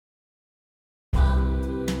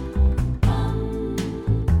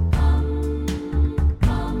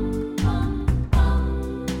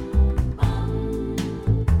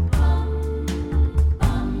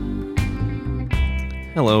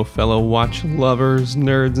Hello, fellow watch lovers,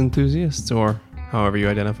 nerds, enthusiasts, or however you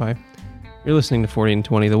identify. You're listening to 40 and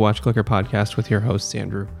 20, the Watch Clicker podcast with your hosts,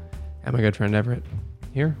 Andrew and my good friend Everett.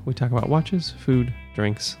 Here, we talk about watches, food,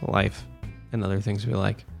 drinks, life, and other things we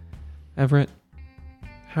like. Everett,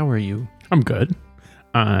 how are you? I'm good.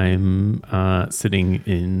 I'm sitting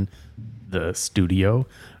in the studio,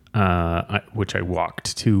 which I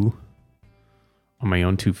walked to on my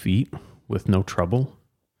own 2 feet with no trouble.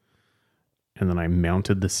 And then I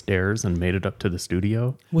mounted the stairs and made it up to the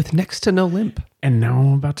studio. With next to no limp. And now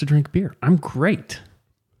I'm about to drink beer. I'm great.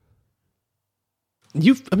 I'm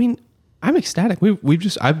ecstatic. You've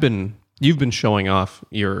been showing off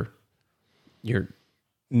your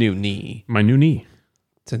new knee. My new knee.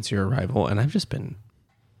 Since your arrival, and I've just been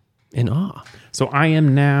in awe. So I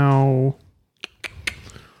am now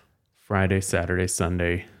Friday, Saturday,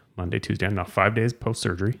 Sunday, Monday, Tuesday. I'm now 5 days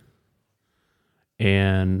post-surgery.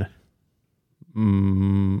 And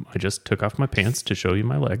I just took off my pants to show you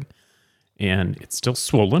my leg. And it's still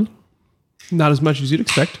swollen. Not as much as you'd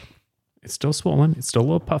expect. It's still swollen. It's still a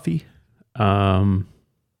little puffy.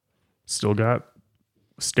 Still got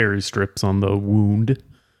steri strips on the wound.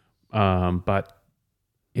 But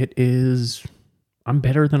I'm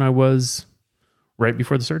better than I was right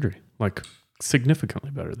before the surgery. Like,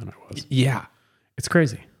 significantly better than I was. Yeah. It's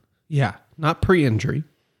crazy. Yeah. Not pre-injury.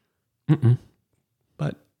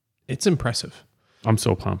 But it's impressive. I'm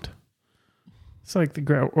so pumped. It's like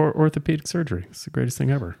the orthopedic surgery. It's the greatest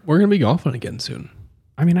thing ever. We're going to be golfing again soon.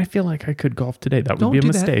 I mean, I feel like I could golf today. That would be a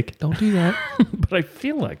mistake. Don't do that. But I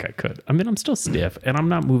feel like I could. I mean, I'm still stiff and I'm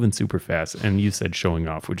not moving super fast. And you said showing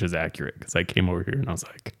off, which is accurate because I came over here and I was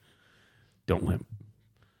like, don't limp.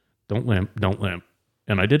 Don't limp. Don't limp.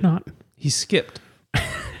 And I did not. He skipped.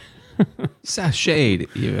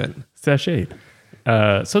 Sashayed even. Sashayed.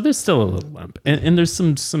 So there's still a little limp. And there's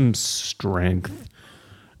some strength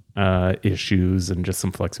issues and just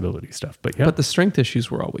some flexibility stuff. But yeah. But the strength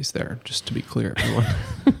issues were always there, just to be clear, everyone.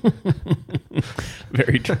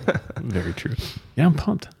 Very true. Very true. Yeah, I'm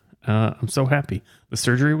pumped. I'm so happy. The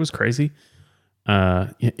surgery was crazy.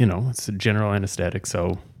 It's a general anesthetic,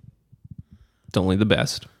 so it's only the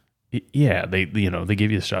best. Yeah, they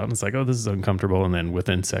give you a shot and it's like, oh, this is uncomfortable, and then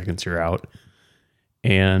within seconds you're out.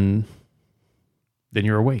 And then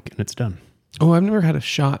you're awake and it's done. Oh, I've never had a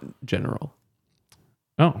shot general.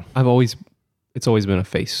 Oh. It's always been a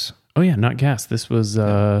face. Oh yeah, not gas. This was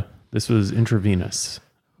intravenous.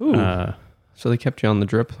 Ooh. So they kept you on the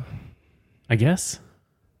drip? I guess.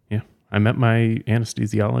 Yeah. I met my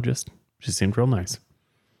anesthesiologist. She seemed real nice.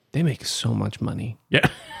 They make so much money. Yeah.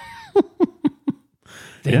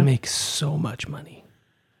 They make so much money.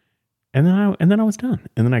 And then I was done.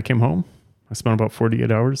 And then I came home. I spent about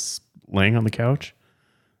 48 hours laying on the couch.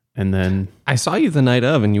 And then I saw you the night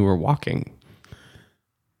of and you were walking.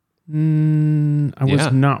 I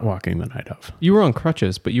was not walking the night of. You were on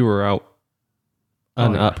crutches, but you were out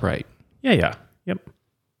upright. Yeah. Yep.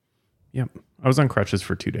 I was on crutches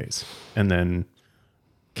for 2 days and then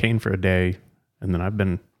cane for a day. And then I've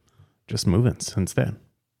been just moving since then.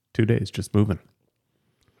 2 days, just moving.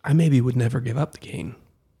 I maybe would never give up the cane.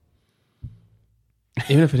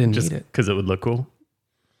 Even if I didn't need it. Because it would look cool.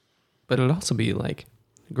 But it would also be like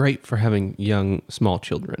great for having young, small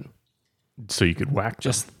children. So you could whack them.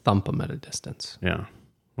 Just thump them at a distance. Yeah.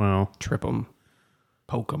 Well. Trip them.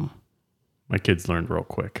 Poke them. My kids learned real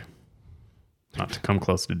quick not to come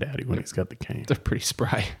close to daddy when he's got the cane. They're pretty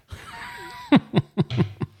spry.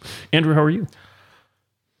 Andrew, how are you?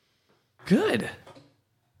 Good.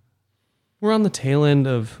 We're on the tail end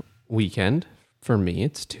of weekend. For me,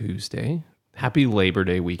 it's Tuesday. Happy Labor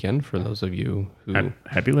Day weekend for those of you who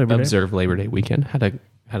Happy Labor Day. observe Labor Day weekend. Had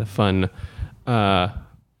a fun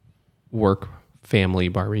work family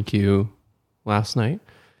barbecue last night.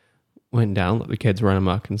 Went down, let the kids run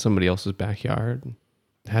amok in somebody else's backyard.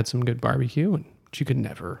 Had some good barbecue, which you could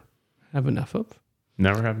never have enough of.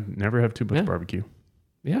 Never have too much barbecue.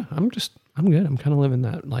 Yeah, I'm good. I'm kind of living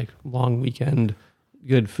that like long weekend,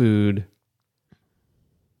 good food,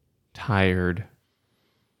 tired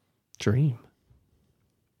dream.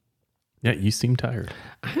 Yeah, you seem tired.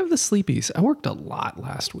 I have the sleepies. I worked a lot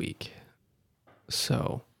last week.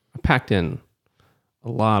 So I packed in a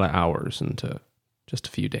lot of hours into just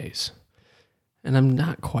a few days. And I'm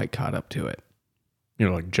not quite caught up to it.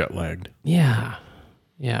 You're like jet lagged. Yeah.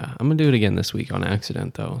 I'm going to do it again this week on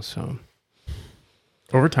accident though. So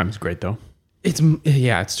overtime is great though. It's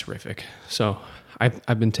terrific. So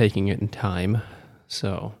I've been taking it in time.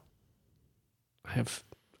 So I have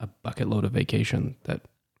a bucket load of vacation that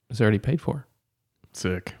is already paid for.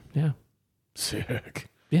 Sick. Yeah. Sick.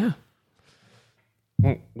 Yeah.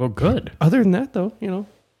 Well, good. Other than that, though,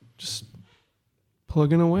 just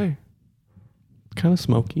plugging away. Kind of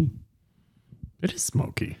smoky. It is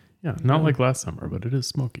smoky. Yeah, not like last summer, but it is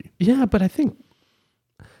smoky. Yeah, but I think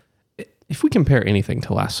if we compare anything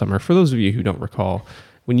to last summer, for those of you who don't recall,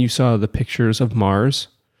 when you saw the pictures of Mars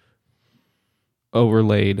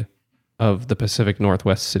overlaid of the Pacific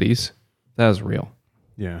Northwest cities, that was real.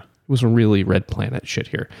 Yeah. It was a really red planet shit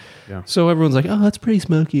here. Yeah. So everyone's like, oh, that's pretty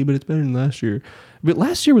smoky, but it's better than last year. But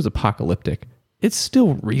last year was apocalyptic. It's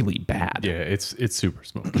still really bad. Yeah, it's super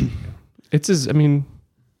smoky.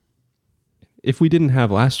 If we didn't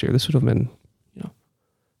have last year, this would have been,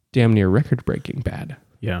 damn near record-breaking bad.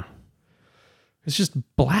 Yeah. It's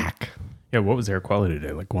just black. Yeah, what was air quality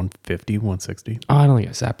today? Like 150, 160? Oh, I don't think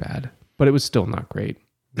it's that bad, but it was still not great.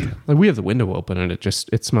 Like we have the window open and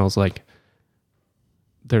it smells like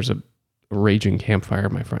there's a raging campfire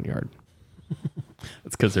in my front yard.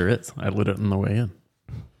 That's because there is. I lit it on the way in.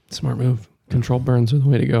 Smart move. Controlled burns are the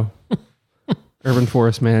way to go. Urban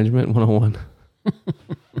forest management 101.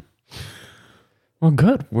 Well,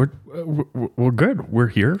 good. We're good. We're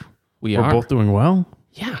here. We're both doing well.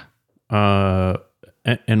 Yeah.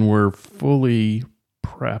 And we're fully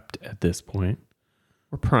prepped at this point.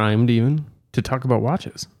 We're primed even. To talk about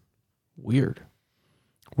watches. Weird.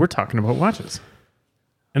 We're talking about watches.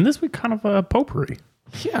 And this week kind of a potpourri.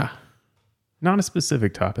 Yeah. Not a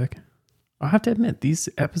specific topic. I'll have to admit, these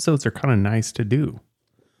episodes are kind of nice to do.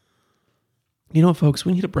 You know, folks,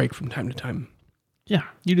 we need a break from time to time. Yeah.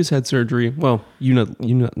 You just had surgery. Well,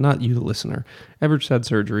 not you, the listener. Ever just had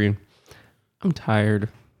surgery. I'm tired.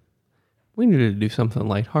 We needed to do something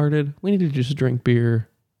lighthearted. We needed to just drink beer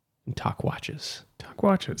and talk watches. Talk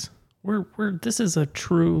watches. This is a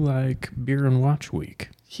true like beer and watch week.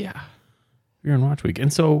 Yeah. Beer and watch week.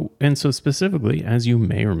 And so specifically, as you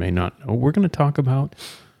may or may not know, we're going to talk about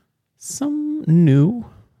some new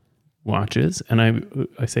watches. And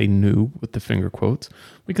I say new with the finger quotes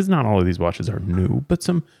because not all of these watches are new, but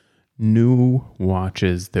some new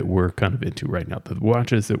watches that we're kind of into right now. The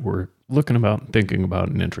watches that we're looking about, and thinking about,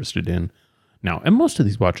 and interested in now. And most of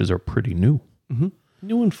these watches are pretty new. Mm-hmm.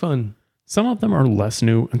 New and fun. Some of them are less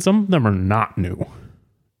new, and some of them are not new.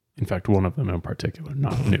 In fact, one of them in particular,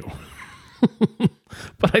 not new.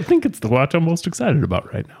 But I think it's the watch I'm most excited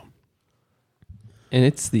about right now. And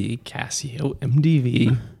it's the Casio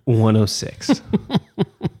MDV 106.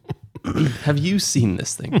 Have you seen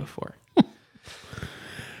this thing before?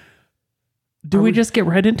 Do we just get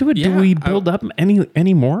right into it? Yeah, Do we build up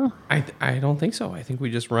any more? I don't think so. I think we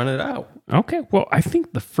just run it out. Okay. Well, I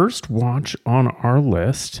think the first watch on our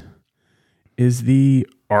list is the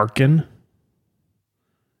Arkin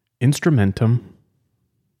Instrumentum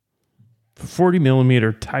 40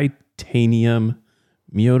 millimeter titanium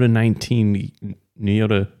Miyota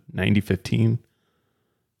 9015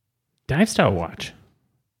 dive style watch.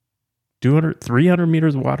 300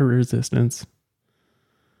 meters water resistance.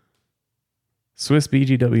 Swiss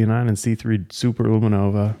BGW9 and C3 Super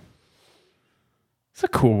Luminova. It's a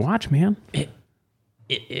cool watch, man. It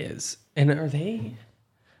is. And are they?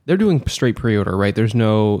 They're doing straight pre-order, right? It's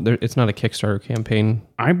not a Kickstarter campaign.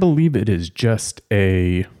 I believe it is just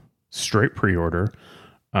a straight pre-order,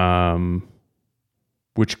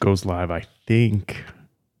 which goes live, I think,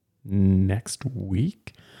 next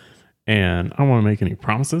week. And I don't want to make any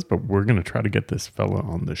promises, but we're going to try to get this fella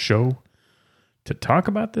on the show to talk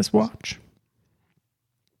about this watch.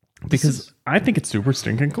 Because I think it's super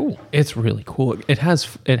stinking cool. It's really cool. It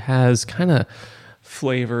has kind of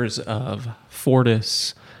flavors of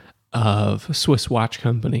Fortis, of Swiss Watch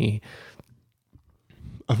Company,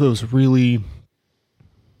 of those really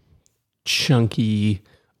chunky,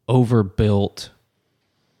 overbuilt,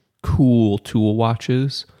 cool tool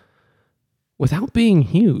watches without being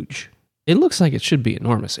huge. It looks like it should be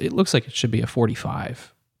enormous. It looks like it should be a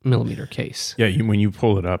 45 millimeter case. Yeah, when you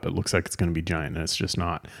pull it up, it looks like it's going to be giant, and it's just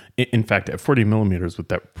not. In fact, at 40 millimeters with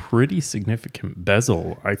that pretty significant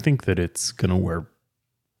bezel, I think that it's going to wear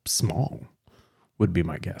small, would be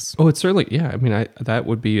my guess. Oh, it's certainly, yeah. I mean, that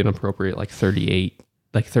would be an appropriate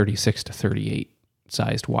 36 to 38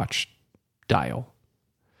 sized watch dial.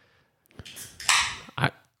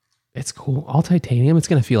 It's cool. All titanium. It's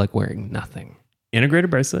going to feel like wearing nothing. Integrated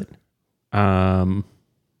bracelet. I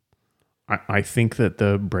think that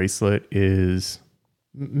the bracelet is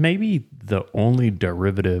maybe the only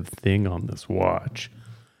derivative thing on this watch.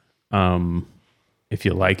 If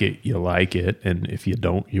you like it, you like it. And if you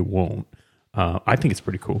don't, you won't. I think it's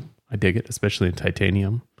pretty cool. I dig it, especially in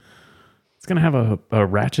titanium. It's going to have a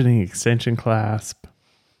ratcheting extension clasp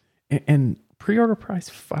and pre-order price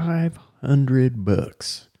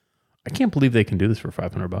 $500. I can't believe they can do this for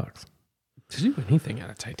 $500. To do anything out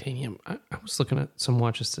of titanium, I was looking at some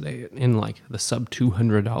watches today in like the sub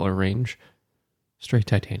 $200 range, straight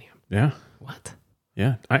titanium. Yeah. What?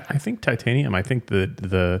 Yeah. I think titanium, I think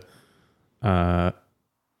the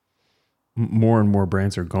more and more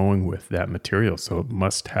brands are going with that material. So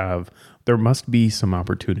there must be some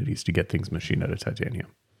opportunities to get things machined out of titanium.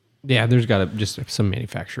 Yeah, there's got to just some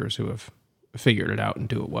manufacturers who have figured it out and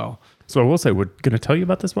do it well. So I will say, we're going to tell you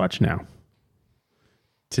about this watch now.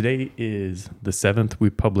 Today is the 7th. We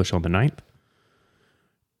publish on the 9th.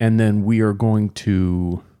 And then we are going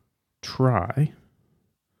to try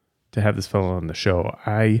to have this fellow on the show.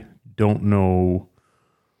 I don't know.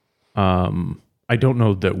 I don't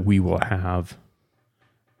know that we will have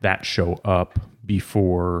that show up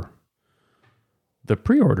before the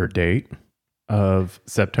pre-order date of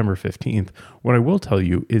September 15th. What I will tell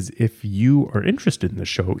you is if you are interested in the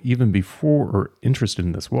show, even before, or interested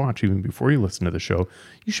in this watch, even before you listen to the show,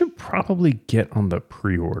 you should probably get on the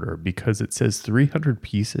pre-order because it says 300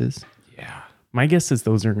 pieces. Yeah. My guess is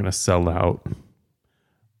those are going to sell out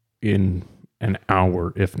in an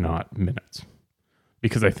hour, if not minutes.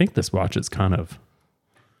 Because I think this watch is I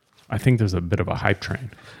think there's a bit of a hype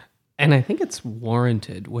train. And I think it's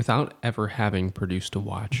warranted without ever having produced a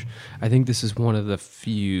watch. I think this is one of the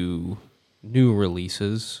few new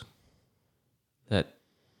releases that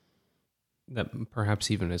perhaps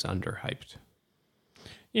even is underhyped.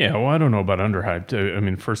 Yeah, well, I don't know about underhyped. I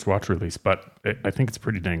mean, first watch release, but I think it's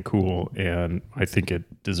pretty dang cool, and I think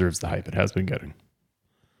it deserves the hype it has been getting.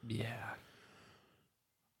 Yeah.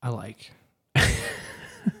 I like.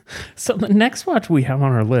 So the next watch we have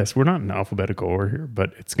on our list, we're not in alphabetical order here,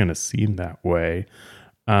 but it's going to seem that way.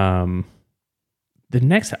 The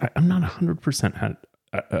next, I'm not 100%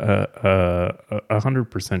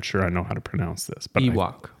 100% sure I know how to pronounce this, but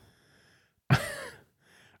Ewok.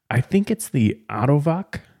 I think it's the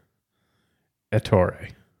Autovac Ettore.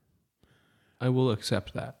 I will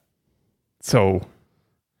accept that. So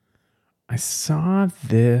I saw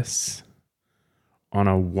this on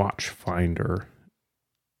a watchfinder.com.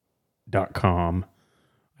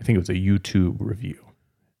 I think it was a YouTube review.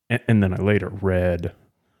 And then I later read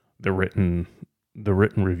the written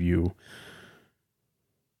review.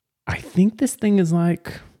 I think this thing is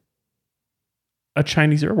like a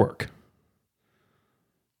Chinese earwork.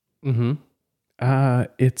 Mm-hmm.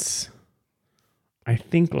 It's, I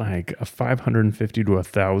think, like a $550 to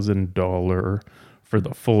 $1,000 for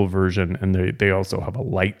the full version, and they also have a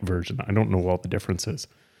light version. I don't know all the differences,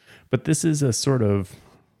 but this is a sort of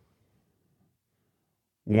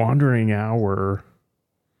wandering hour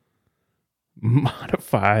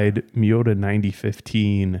modified Miyota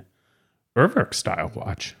 9015 Urwerk style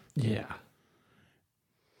watch. Yeah.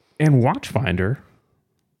 And Watchfinder,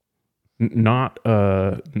 not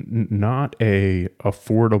a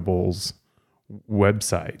affordables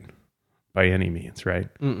website by any means, right?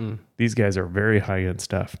 Mm-mm. These guys are very high-end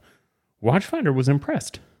stuff. Watchfinder was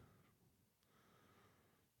impressed.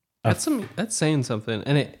 That's saying something,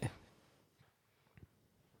 and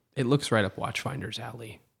it looks right up Watchfinder's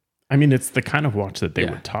alley. I mean, it's the kind of watch that they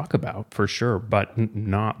would talk about for sure, but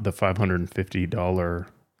not the $550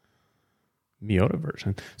 Miyota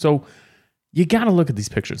version. So you got to look at these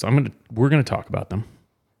pictures. We're gonna talk about them.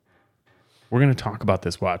 We're gonna talk about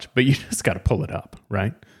this watch, but you just got to pull it up,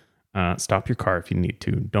 right? Stop your car if you need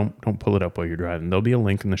to. Don't pull it up while you're driving. There'll be a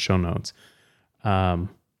link in the show notes.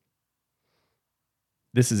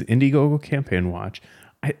 This is Indiegogo campaign watch.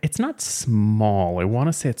 It's not small. I want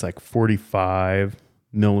to say it's like 45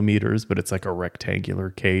 millimeters, but it's like a rectangular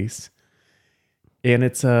case. And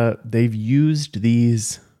it's they've used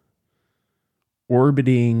these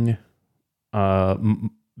orbiting,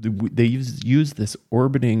 they use this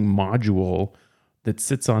orbiting module that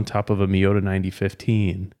sits on top of a Miyota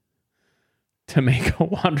 9015 to make a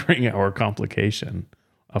wandering hour complication,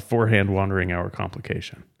 a forehand wandering hour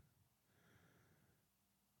complication.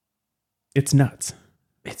 It's nuts.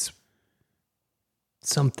 It's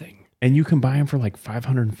something. And you can buy them for like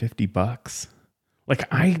 $550. Like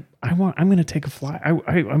I'm going to take a fly.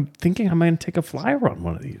 I'm thinking I'm going to take a flyer on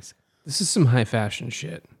one of these. This is some high fashion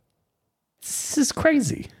shit. This is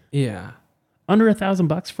crazy. Yeah. Under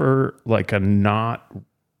 $1,000 for like a not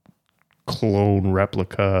clone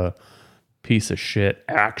replica piece of shit,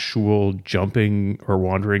 actual jumping or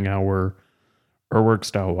wandering hour Urwerk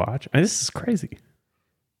style watch. I mean, this is crazy.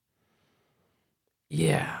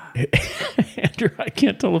 Yeah. Andrew, I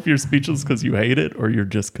can't tell if you're speechless because you hate it or you're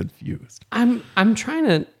just confused. I'm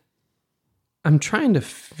trying to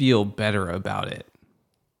feel better about it.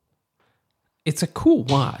 It's a cool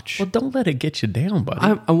watch. Well, don't let it get you down,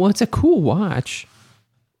 buddy. Well, it's a cool watch.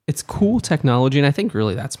 it's cool technology, and I think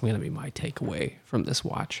really that's going to be my takeaway from this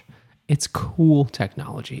watch. It's cool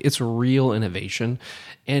technology. It's real innovation,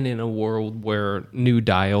 and in a world where new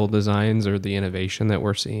dial designs are the innovation that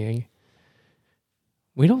we're seeing,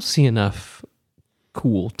 we don't see enough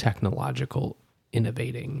cool technological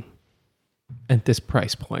innovating at this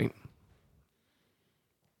price point.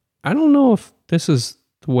 I don't know if this is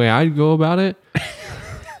the way I'd go about it.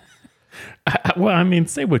 Well, I mean,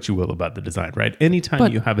 say what you will about the design, right?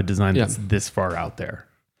 Anytime you have a design that's this far out there,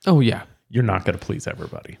 oh yeah, you're not going to please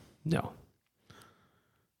everybody. No.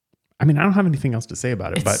 I mean, I don't have anything else to say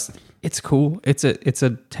about it, but it's cool. It's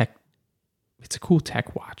a cool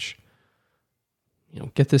tech watch.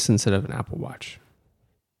 Get this instead of an Apple Watch.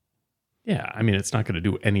 Yeah, I mean, it's not going to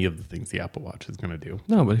do any of the things the Apple Watch is going to do.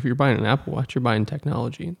 No, but if you're buying an Apple Watch, you're buying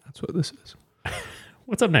technology. That's what this is.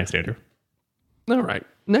 What's up next, Andrew? All right.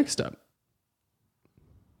 Next up.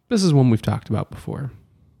 This is one we've talked about before.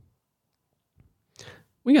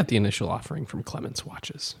 We got the initial offering from Clements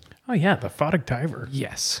Watches. Oh, yeah, the Photic Diver.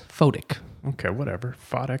 Yes, Photic. Okay, whatever.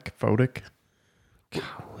 Photic.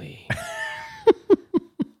 Golly.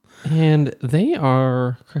 And they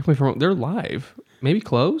are, correct me if I'm wrong, they're live. Maybe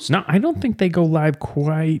closed? No, I don't think they go live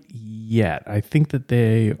quite yet. I think that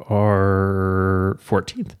they are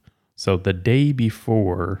 14th. So the day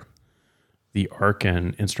before the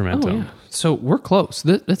Arcan Instrumento. Oh, yeah. So we're close.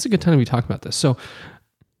 That's a good time to be talking about this. So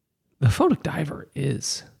the Photic Diver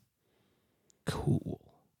is cool.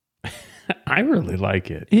 I really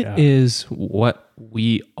like it. It is what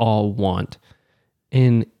we all want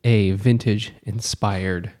in a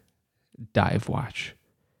vintage-inspired dive watch.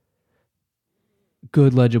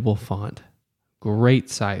 Good legible font. Great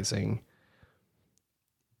sizing.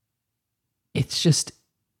 It's just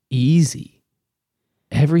easy.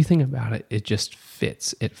 Everything about it, it just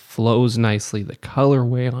fits. It flows nicely. The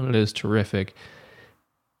colorway on it is terrific.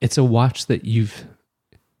 It's a watch that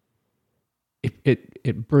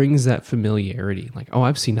it brings that familiarity. Like, oh,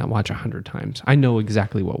 I've seen that watch 100 times. I know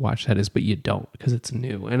exactly what watch that is, but you don't because it's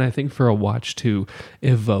new. And I think for a watch to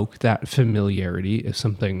evoke that familiarity is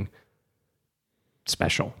something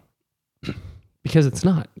special. Because it's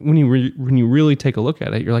not. When you really take a look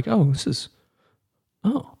at it, you're like, oh, this is,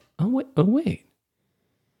 oh wait.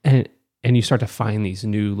 And you start to find these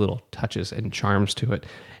new little touches and charms to it.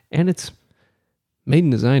 And it's made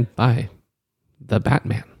and designed by the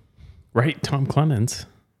Batman. Right. Tom Clements,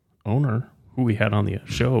 owner, who we had on the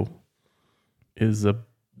show, is a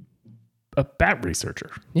bat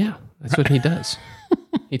researcher. Yeah, that's what he does.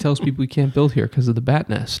 He tells people he can't build here because of the bat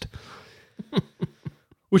nest.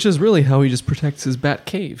 Which is really how he just protects his bat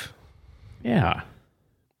cave. Yeah.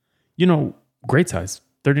 Great size.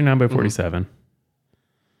 39 by 47.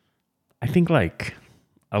 I think like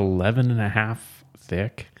 11 and a half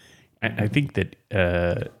thick. I think that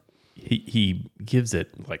he gives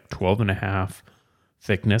it like 12 and a half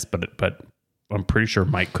thickness, but I'm pretty sure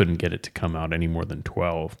Mike couldn't get it to come out any more than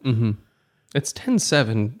 12. Mm-hmm. It's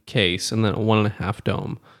 10.7 case and then a 1.5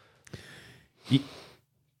 dome.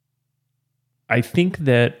 I think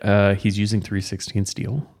that he's using 316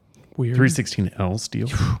 steel. Weird. 316L steel.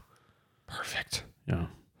 Perfect. Yeah.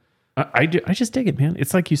 I just dig it, man.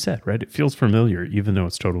 It's like you said, right? It feels familiar, even though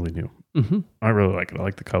it's totally new. Mm-hmm. I really like it. I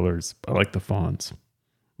like the colors. I like the fonts.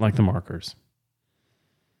 I like the markers.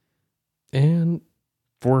 And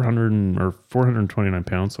 429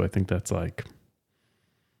 pounds. So I think that's like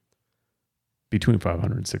between $500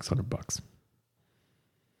 and $600.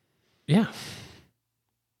 Yeah.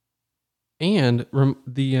 And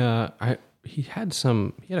he had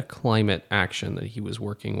a climate action that he was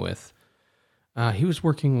working with. He was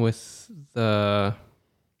working with the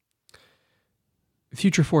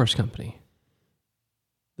Future Forest Company.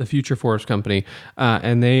 The Future Forest Company,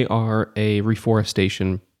 and they are a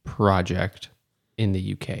reforestation project in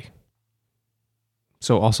the UK.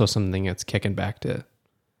 So also something that's kicking back to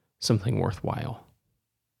something worthwhile.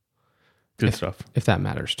 Good stuff. If that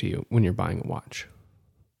matters to you when you're buying a watch.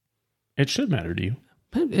 It should matter to you.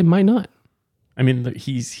 But it might not. I mean,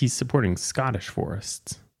 he's supporting Scottish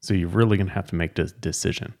forests. So you're really going to have to make this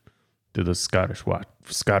decision. Do those Scottish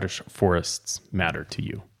forests matter to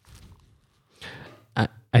you?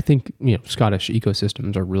 I think Scottish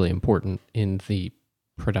ecosystems are really important in the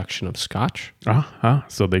production of Scotch.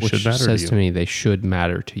 So they should matter to you. Which says to me they should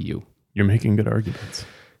matter to you. You're making good arguments.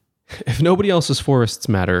 If nobody else's forests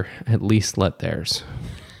matter, at least let theirs.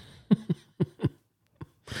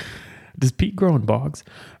 Does Pete grow in bogs?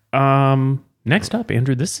 Next up,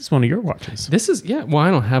 Andrew, this is one of your watches. This is, well,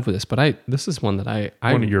 I don't have this, but this is one that I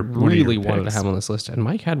really wanted to have on this list. And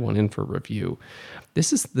Mike had one in for review.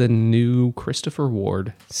 This is the new Christopher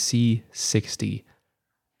Ward C60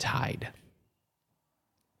 Tide.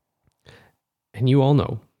 And you all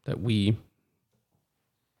know that we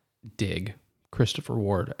dig Christopher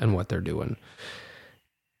Ward and what they're doing.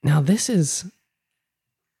 Now, this is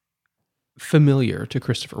familiar to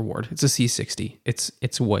Christopher Ward. It's a C60.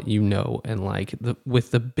 It's what you know and like. With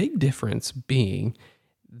the big difference being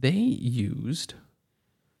they used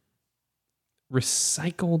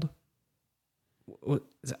recycled, what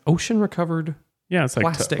is it, ocean recovered Yeah, it's like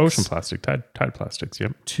plastics ocean plastic, tide plastics,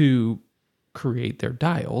 yep. to create their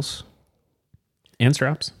dials And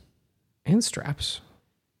straps. and straps.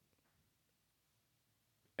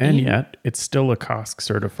 And And- yet, it's still a COSC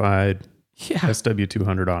certified Yeah.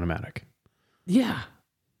 SW200 automatic. Yeah.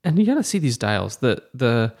 And you got to see these dials.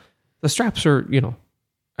 The straps are,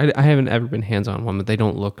 I haven't ever been hands-on one, but they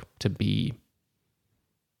don't look to be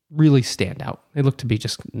really stand out. They look to be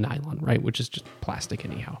just nylon, right? Which is just plastic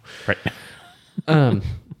anyhow. Right. They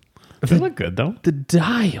They look good, though. The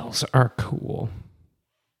dials are cool.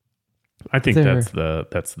 I think They're-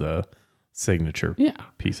 that's the signature Yeah.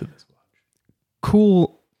 piece of this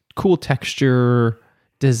watch. Cool texture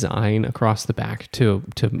design across the back to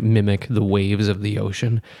mimic the waves of the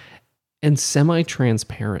ocean, and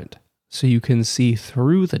semi-transparent, so you can see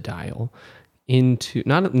through the dial into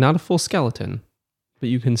not a full skeleton, but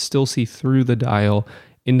you can still see through the dial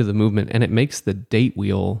into the movement, and it makes the date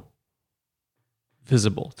wheel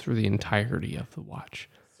visible through the entirety of the watch.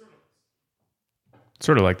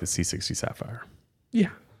 Sort of like the C60 Sapphire.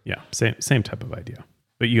 Yeah. Yeah, same type of idea.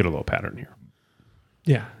 But you get a little pattern here.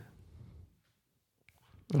 Yeah.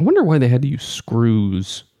 I wonder why they had to use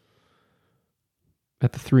screws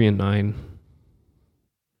at the 3 and 9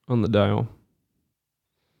 on the dial.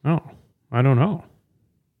 Oh, I don't know.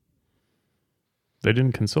 They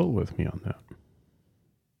didn't consult with me on that.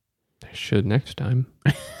 They should next time.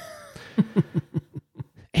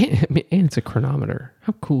 and it's a chronometer.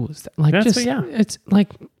 How cool is that? Like, That's yeah. It's like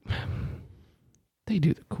they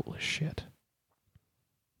do the coolest shit.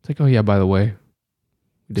 It's like, oh yeah, by the way,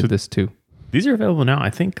 we did this too. These are available now. I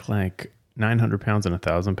think like 900 pounds and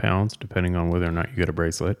 1,000 pounds, depending on whether or not you get a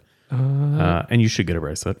bracelet. And you should get a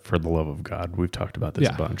bracelet, for the love of God. We've talked about this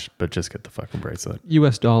a bunch, but just get the fucking bracelet.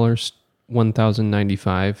 US dollars,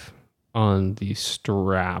 $1,095 on the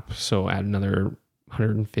strap. So add another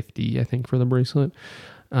 $150, I think, for the bracelet.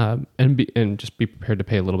 And just be prepared to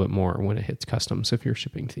pay a little bit more when it hits customs if you're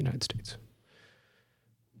shipping to the United States.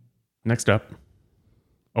 Next up,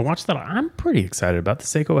 a watch that I'm pretty excited about, the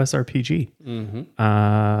Seiko SRPG.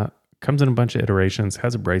 Mm-hmm. Comes in a bunch of iterations,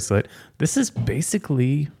 has a bracelet. This is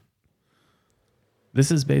basically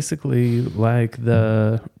like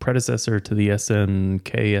the predecessor to the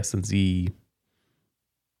SNK,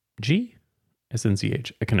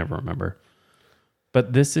 SNZH. I can never remember.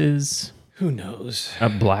 But this is Who knows? a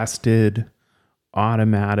blasted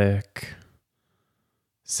automatic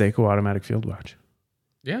Seiko automatic field watch.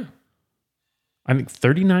 Yeah. I think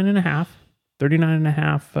 39 and a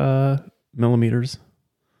half millimeters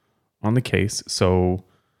on the case. So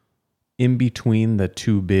in between the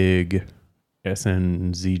two big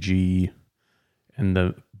SNZG and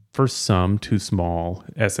the first some too small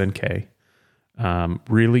SNK,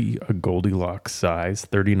 really a Goldilocks size,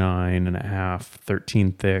 39 and a half,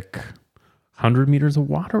 13 thick, 100 meters of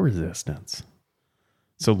water resistance.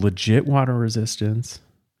 So legit water resistance.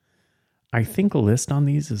 I think list on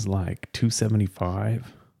these is like $275,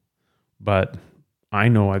 but I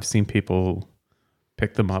know I've seen people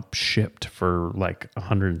pick them up shipped for like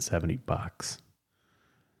 $170,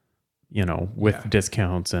 with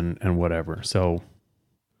discounts and whatever. So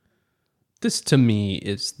This to me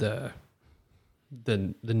is the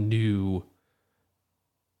new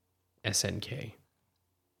SNK.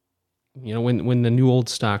 When the new old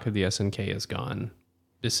stock of the SNK is gone,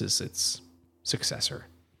 this is its successor.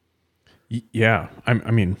 yeah,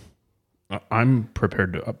 I'm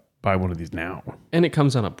prepared to buy one of these now. And it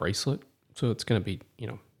comes on a bracelet, so it's going to be,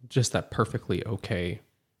 just that perfectly okay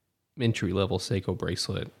entry-level Seiko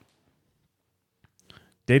bracelet.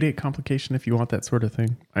 Day-date complication if you want that sort of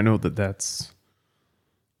thing. I know that's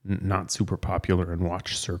not super popular in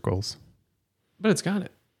watch circles. But it's got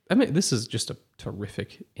it. I mean, this is just a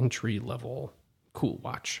terrific entry-level cool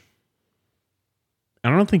watch. I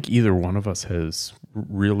don't think either one of us has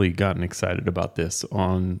really gotten excited about this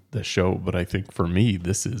on the show, but I think for me,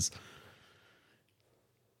 this is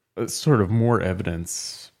sort of more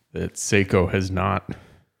evidence that Seiko has not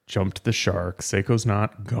jumped the shark. Seiko's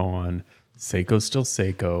not gone. Seiko's still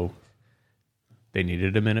Seiko. They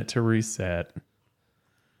needed a minute to reset.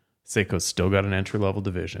 Seiko's still got an entry-level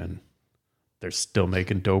division. They're still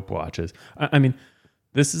making dope watches. I mean,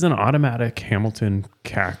 this is an automatic Hamilton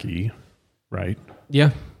khaki, right?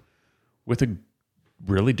 Yeah. with a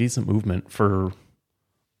really decent movement for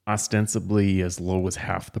ostensibly as low as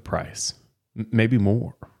half the price, maybe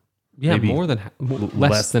more. Yeah, Maybe more than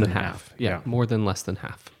less than half. Yeah, Yeah. more than less than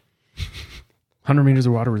half. 100 meters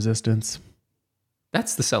of water resistance.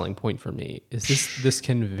 That's the selling point for me. Is this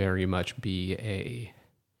can very much be a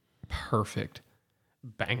perfect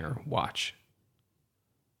banger watch.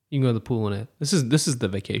 You can go to the pool in it. This is the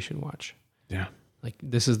vacation watch. Yeah. Like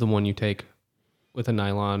this is the one you take with a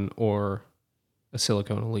nylon or a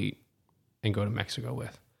silicone Elite and go to Mexico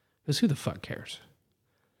with. Because who the fuck cares?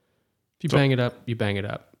 If you bang it up, you bang it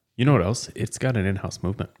up. You know what else? It's got an in-house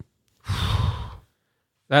movement.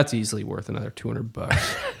 That's easily worth another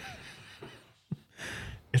 $200.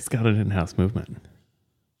 It's got an in-house movement.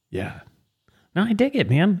 Yeah. No, I dig it,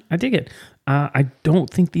 man. I dig it. I don't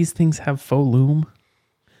think these things have faux loom.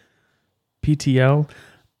 PTL.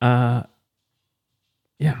 Yeah.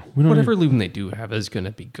 We don't Whatever lume they do have is going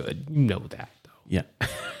to be good. You know that, though. Yeah.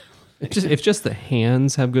 If just the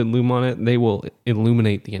hands have good lume on it, they will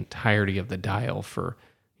illuminate the entirety of the dial for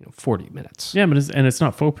 40 minutes. Yeah, but it's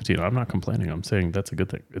not faux patina. I'm not complaining. I'm saying that's a good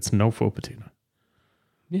thing. It's no faux patina.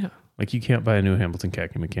 Yeah. Like you can't buy a new Hamilton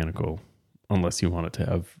Khaki Mechanical unless you want it to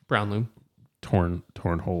have Brown lume. torn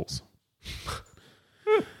holes.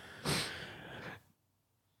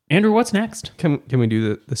 Andrew, what's next? Can we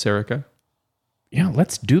do the Serica? Yeah,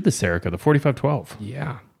 let's do the Serica, the 4512.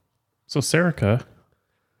 Yeah. So Serica,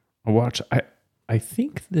 a watch. I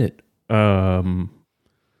think that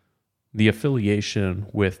the affiliation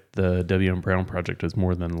with the W.M. Brown project is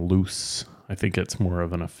more than loose. I think it's more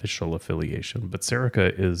of an official affiliation. But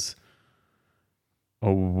Serica is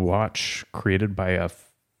a watch created by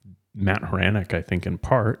Matt Horanek, I think, in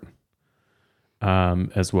part,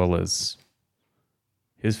 as well as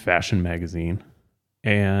his fashion magazine.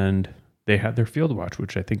 And they had their field watch,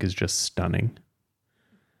 which I think is just stunning.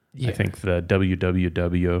 Yeah. I think the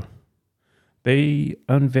WWW, they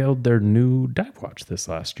unveiled their new dive watch this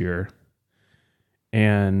last year.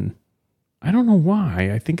 And I don't know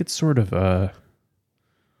why. I think it's sort of a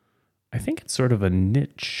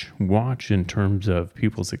niche watch in terms of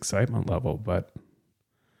people's excitement level, but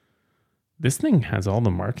this thing has all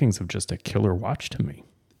the markings of just a killer watch to me.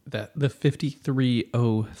 The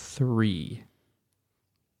 5303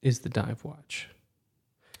 is the dive watch.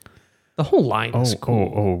 The whole line is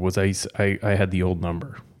cool. Was I had the old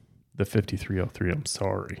number. The 5303, I'm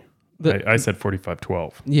sorry. I said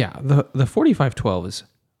 4512. Yeah, the 4512 is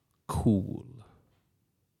cool.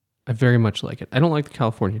 I very much like it. I don't like the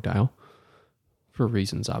California dial for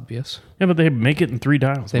reasons obvious. Yeah, but they make it in 3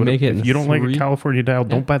 dials. If you don't like a California dial,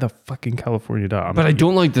 don't buy the fucking California dial. But I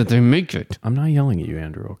don't like that they make it. I'm not yelling at you,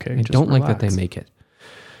 Andrew, okay? I don't like that they make it.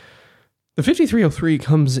 The 5303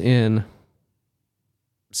 comes in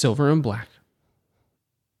silver and black.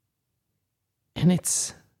 And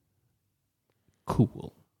it's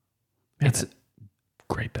cool. Man, it's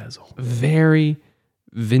great bezel. Very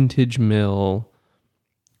vintage mill,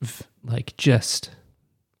 like just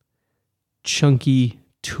chunky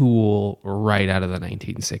tool right out of the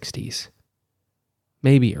 1960s.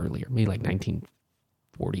 Maybe earlier, maybe like 1940s,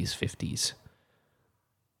 50s.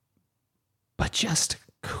 But just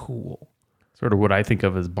cool. Sort of what I think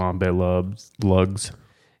of as Bombay lugs.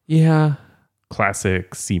 Yeah.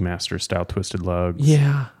 Classic Seamaster style twisted lugs.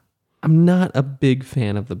 Yeah. I'm not a big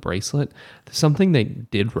fan of the bracelet. Something they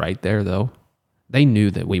did right there, though. They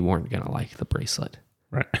knew that we weren't going to like the bracelet.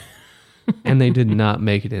 Right. And they did not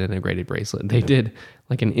make it an integrated bracelet. They did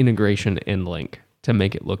like an integration end link to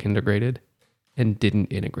make it look integrated and didn't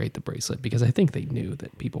integrate the bracelet because I think they knew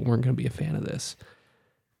that people weren't going to be a fan of this.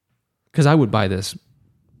 Because I would buy this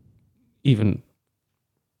even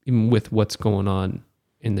with what's going on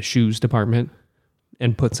in the shoes department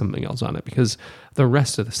and put something else on it because the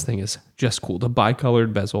rest of this thing is just cool. The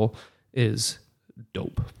bicolored bezel is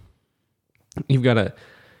dope. You've got a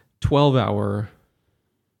 12-hour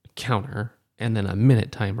counter and then a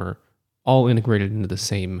minute timer all integrated into the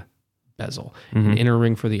same bezel. An inner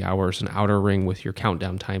ring for the hours, an outer ring with your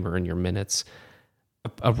countdown timer and your minutes.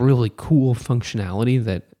 A really cool functionality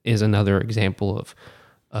that is another example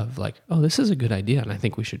of like, oh, this is a good idea and I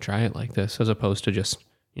think we should try it like this as opposed to just,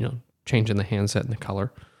 changing the handset and the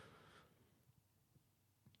color.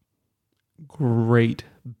 Great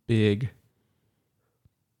big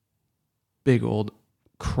old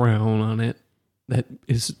crown on it that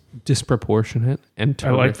is disproportionate and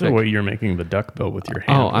terrific. I like the way you're making the duck bill with your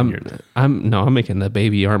hand. Oh, I'm making the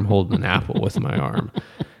baby arm holding an apple with my arm.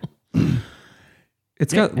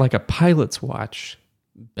 It's got like a pilot's watch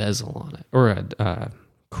bezel on it or a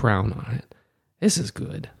crown on it. This is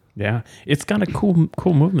good. Yeah, it's got a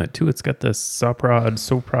cool movement too. It's got the Soprod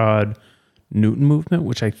Newton movement,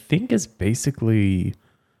 which I think is basically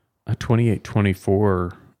a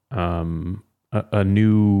 2824, a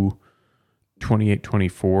new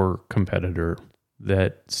 2824 competitor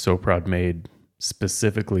that SoProd made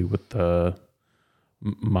specifically with the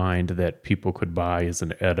mind that people could buy as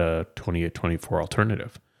an ETA 2824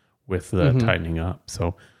 alternative with the tightening up.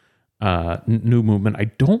 So new movement. I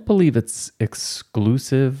don't believe it's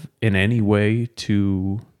exclusive in any way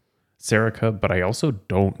to Serica, but I also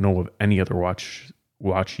don't know of any other watch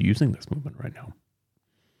using this movement right now.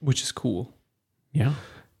 Which is cool. Yeah.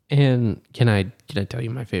 And can I tell you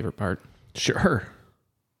my favorite part? Sure.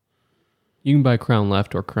 You can buy crown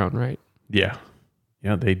left or crown right. Yeah.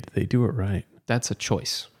 Yeah, they do it right. That's a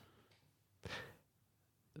choice.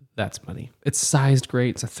 That's money. It's sized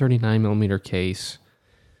great. It's a 39 millimeter case.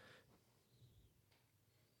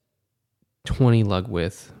 20 lug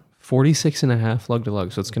width. 46.5 lug to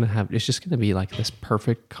lug. So it's just going to be like this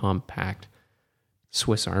perfect compact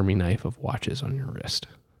Swiss Army knife of watches on your wrist.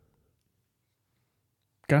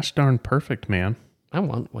 Gosh darn perfect, man. I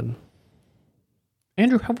want one.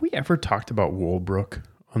 Andrew, have we ever talked about Woolbrook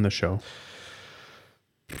on the show?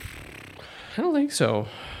 I don't think so.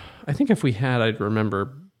 I think if we had, I'd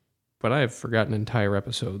remember, but I have forgotten entire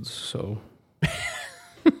episodes, so.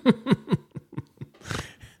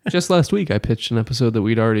 Just last week, I pitched an episode that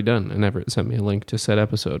we'd already done, and Everett sent me a link to said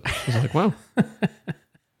episode. I was like, wow.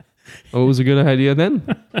 Oh, it was a good idea then.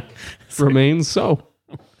 Remains so.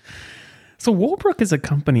 So Woolbrook is a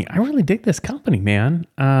company. I really dig this company, man.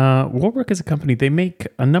 Woolbrook is a company. They make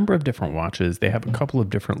a number of different watches. They have a couple of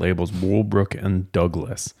different labels, Woolbrook and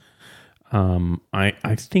Douglas.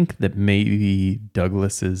 I think that maybe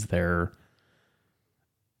Douglas is their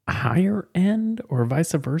higher end or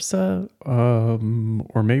vice versa. Or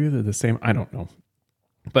maybe they're the same. I don't know.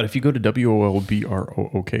 But if you go to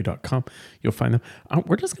WOLBROOK.com, you'll find them.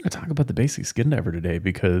 We're just going to talk about the basic skin diver today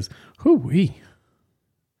because hoo-wee.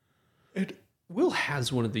 Will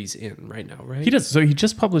has one of these in right now, right? He does. So he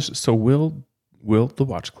just published. So Will the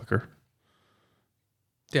watch clicker.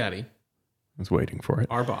 Daddy. I was waiting for it.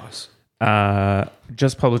 Our boss.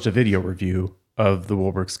 Just published a video review of the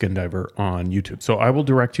Woolbrook Skin Diver on YouTube. So I will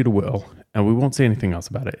direct you to Will, and we won't say anything else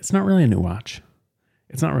about it. It's not really a new watch.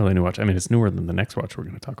 I mean, it's newer than the next watch we're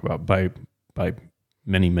going to talk about by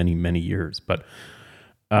many, many, many years. But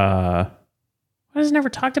I just never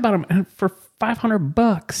talked about them for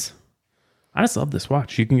 $500. I just love this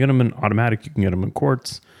watch. You can get them in automatic. You can get them in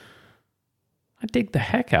quartz. I dig the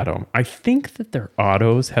heck out of them. I think that their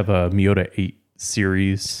autos have a Miyota 8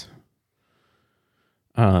 series,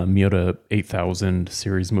 Miyota 8000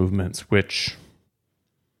 series movements, which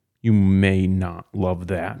you may not love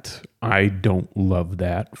that. I don't love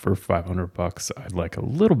that for $500. I'd like a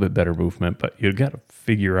little bit better movement, but you got to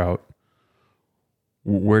figure out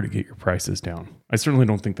where to get your prices down. I certainly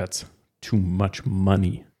don't think that's too much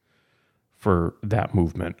money for that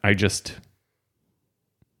movement. I just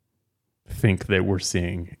think that we're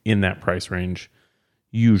seeing in that price range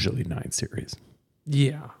usually 9 series.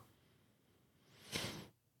 Yeah.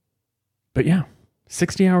 But yeah,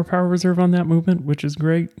 60-hour power reserve on that movement, which is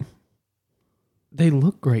great. They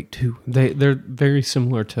look great too. They're very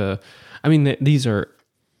similar to, I mean, these are,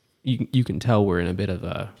 you can tell we're in a bit of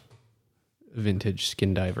a vintage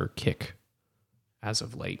skin diver kick as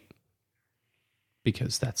of late,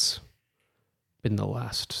 because that's been the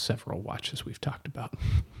last several watches we've talked about.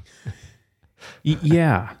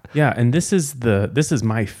 Yeah. And this is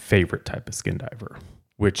my favorite type of skin diver,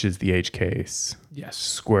 which is the H case. Yes.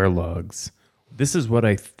 Square lugs. This is what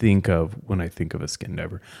I think of when I think of a skin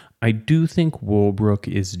diver. I do think Woolbrook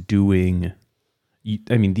is doing,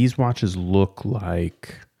 I mean, these watches look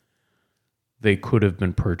like they could have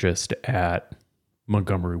been purchased at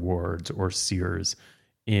Montgomery Ward's or Sears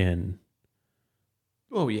in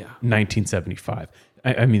 1975.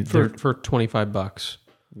 I mean, for $25.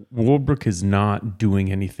 Woolbrook is not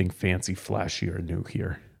doing anything fancy, flashy, or new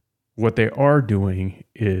here. What they are doing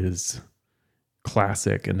is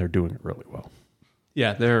classic, and they're doing it really well.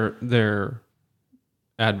 Yeah, their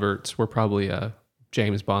adverts were probably a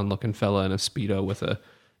James Bond looking fella in a Speedo with a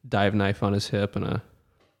dive knife on his hip and a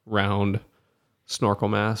round snorkel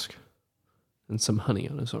mask and some honey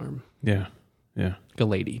on his arm. Yeah. Like a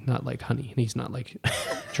lady, not like honey. And he's not like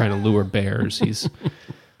trying to lure bears. He's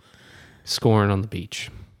scoring on the beach.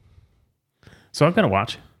 So I've got to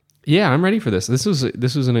watch. Yeah, I'm ready for this. This was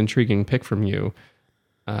an intriguing pick from you.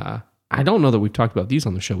 I don't know that we've talked about these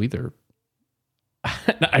on the show either.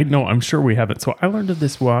 I know, I'm sure we haven't. So I learned of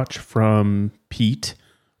this watch from Pete,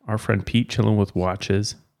 our friend Pete, Chillin' with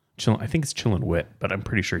Watches. I think it's Chillin' Wit, but I'm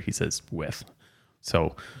pretty sure he says with.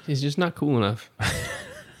 So he's just not cool enough.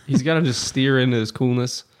 He's got to just steer into his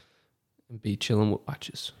coolness and be chilling with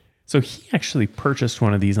watches. So he actually purchased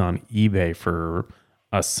one of these on eBay for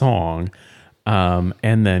a song,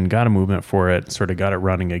 and then got a movement for it, sort of got it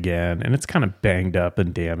running again, and it's kind of banged up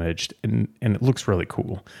and damaged, and it looks really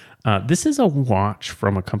cool. This is a watch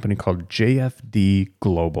from a company called JFD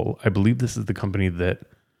Global. I believe this is the company that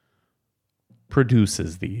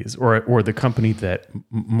produces these, or the company that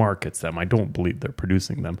markets them. I don't believe they're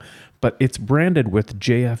producing them, but it's branded with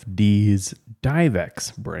JFD's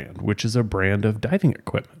Divex brand, which is a brand of diving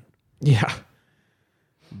equipment. Yeah.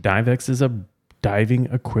 Divex is a diving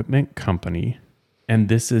equipment company, and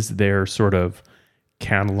this is their sort of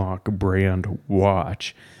catalog brand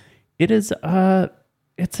watch. It's a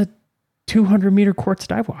 200-meter quartz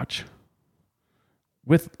dive watch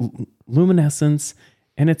with luminescence,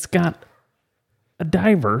 and it's got a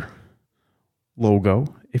diver logo.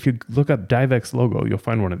 If you look up Divex logo, you'll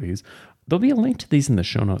find one of these. There'll be a link to these in the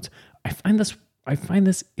show notes. I find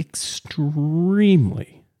this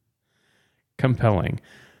extremely compelling.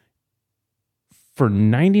 For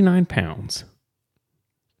 99 pounds,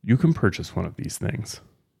 you can purchase one of these things.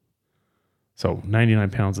 So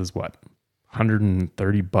 99 pounds is what?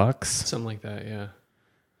 $130? Something like that, yeah.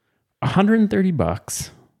 $130.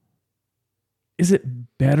 Is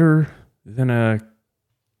it better than a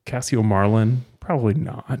Casio Marlin? Probably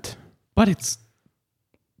not. But it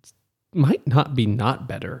might not be not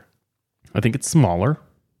better. I think it's smaller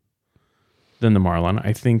than the Marlin.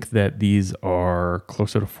 I think that these are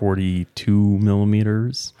closer to 42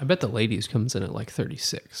 millimeters. I bet the ladies comes in at like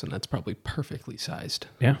 36, and that's probably perfectly sized.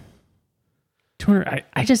 Yeah. 200.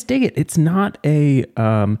 I just dig it. It's not a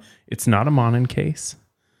Monin case,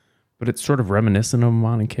 but it's sort of reminiscent of a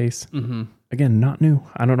Monin case. Mm-hmm. Again, not new.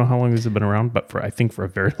 I don't know how long this has been around, but I think for a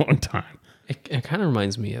very long time. It kind of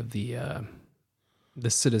reminds me of the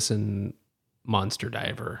Citizen Monster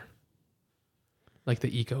Diver. Like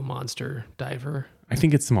the Eco Monster Diver. I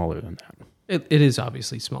think it's smaller than that. It is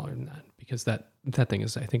obviously smaller than that because that thing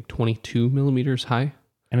is, I think, 22 millimeters high.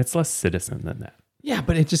 And it's less Citizen than that. Yeah,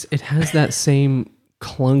 but it has that same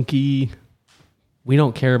clunky, we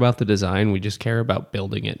don't care about the design, we just care about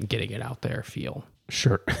building it and getting it out there feel.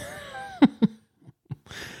 Sure.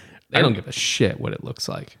 They don't give a shit what it looks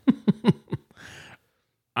like.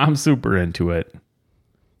 I'm super into it.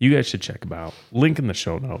 You guys should check them out. Link in the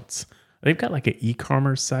show notes. They've got like an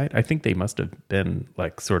e-commerce site. I think they must have been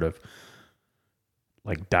like sort of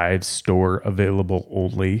like dive store available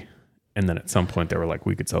only. And then at some point they were like,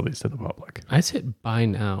 we could sell these to the public. I said buy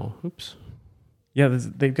now. Oops. Yeah,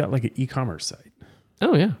 they've got like an e-commerce site.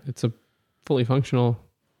 Oh yeah, it's a fully functional.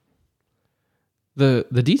 The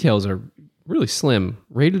details are really slim.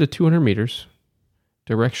 Rated at 200 meters.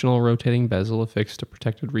 Directional rotating bezel affixed to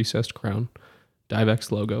protected recessed crown.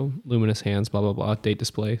 Divex logo, luminous hands, blah, blah, blah, date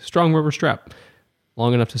display, strong rubber strap,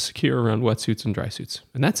 long enough to secure around wetsuits and dry suits.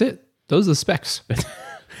 And that's it. Those are the specs.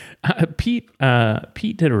 Pete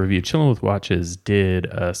did a review. Chilling with Watches did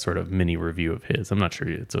a sort of mini review of his. I'm not sure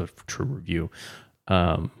it's a true review.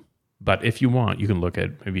 But if you want, you can look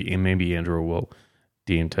at maybe Andrew will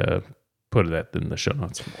deem to put that in the show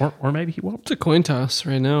notes. Or maybe he won't. It's a coin toss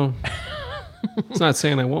right now. It's not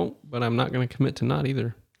saying I won't, but I'm not going to commit to not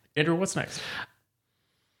either. Andrew, what's next?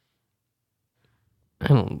 I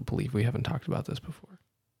don't believe we haven't talked about this before.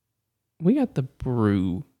 We got the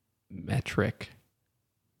Brew Metric.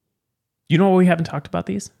 You know why we haven't talked about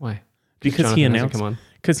these? Why? Because he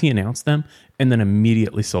announced them and then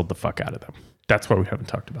immediately sold the fuck out of them. That's why we haven't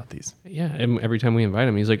talked about these. Yeah, and every time we invite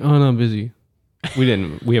him, he's like, "Oh no, I'm busy." We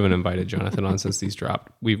haven't invited Jonathan on since these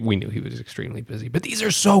dropped. We knew he was extremely busy, but these are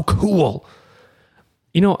so cool.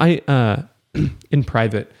 You know, I in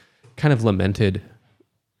private kind of lamented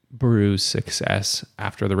Brew's success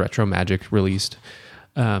after the Retro Magic released.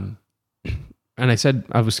 And I said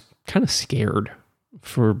I was kind of scared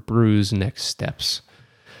for Brew's next steps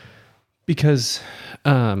because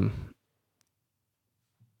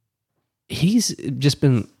he's just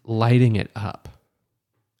been lighting it up.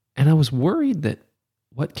 And I was worried that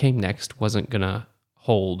what came next wasn't going to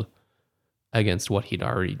hold against what he'd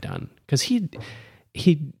already done. Because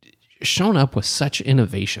he'd shown up with such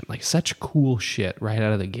innovation, like such cool shit right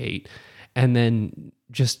out of the gate, and then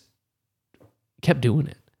just kept doing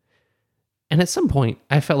it. And at some point,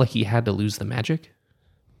 I felt like he had to lose the magic.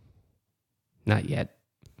 Not yet.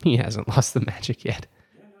 He hasn't lost the magic yet.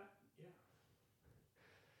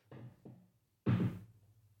 I'm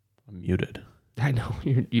muted. I know.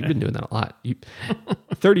 You've been doing that a lot.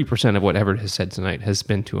 30% of what Everett has said tonight has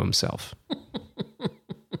been to himself.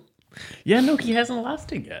 Yeah, no, he hasn't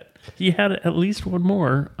lost it yet. He had at least one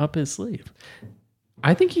more up his sleeve.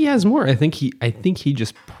 I think he has more. I think he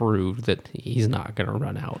just proved that he's not going to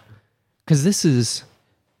run out. Because this is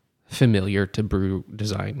familiar to brew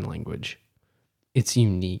design language. It's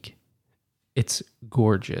unique. It's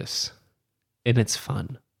gorgeous. And it's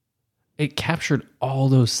fun. It captured all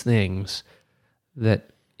those things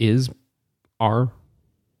that is our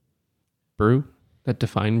brew, that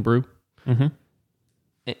define brew. Mm-hmm.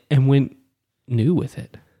 And went new with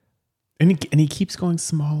it. And he keeps going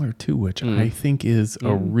smaller too, which I think is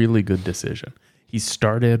a really good decision. He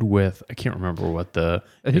started with, I can't remember what I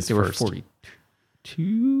think they were 42.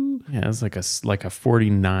 Yeah, it was like a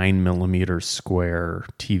 49 millimeter square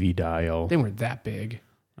TV dial. They weren't that big.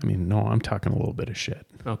 I mean, no, I'm talking a little bit of shit.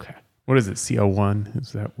 Okay. What is it? CO1?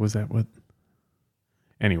 Was that what?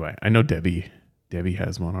 Anyway, I know Debbie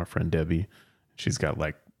has one. Our friend Debbie, she's got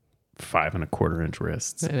like 5 1/4 inch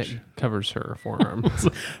wrists. And it covers her forearm.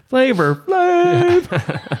 Flavor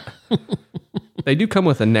Flav. They do come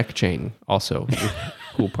with a neck chain also.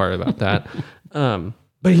 Cool part about that.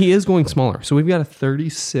 But he is going smaller. So we've got a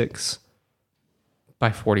 36 by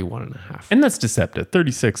 41.5. And that's deceptive.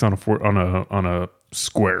 36 on a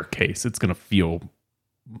square case. It's going to feel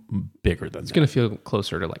bigger than It's going to feel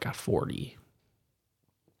closer to like a 40.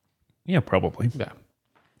 Yeah, probably. Yeah.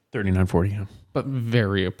 39, 40, yeah. But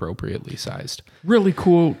very appropriately sized. Really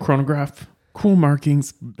cool chronograph. Cool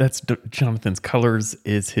markings. That's Jonathan's colors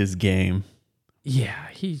is his game. Yeah,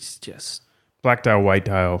 he's just... Black dial, white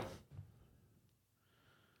dial.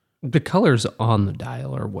 The colors on the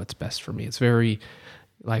dial are what's best for me. It's very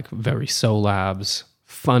Solabs,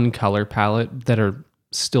 fun color palette that are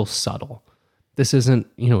still subtle. This isn't,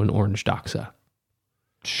 an orange Doxa.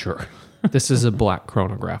 Sure. This is a black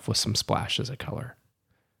chronograph with some splashes of color.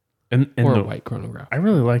 And or a white chronograph. I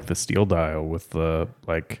really like the steel dial with the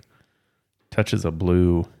touches of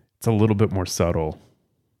blue. It's a little bit more subtle.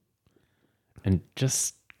 And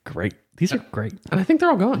just great. These are great. And I think they're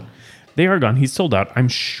all gone. They are gone. He's sold out. I am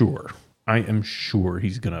sure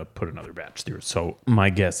he's going to put another batch through. So my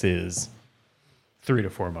guess is 3 to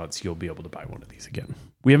 4 months, you'll be able to buy one of these again.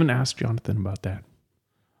 We haven't asked Jonathan about that,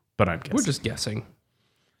 but I'm guessing. We're just guessing.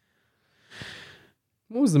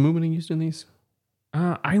 What was the movement he used in these?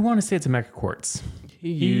 I want to say it's a Mecha Quartz.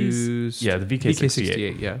 He used... Yeah, the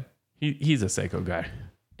VK68. yeah. He's a Seiko guy.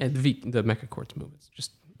 And the Mecha Quartz movement's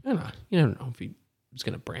just... I don't know. You never know if he's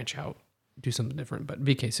going to branch out, do something different. But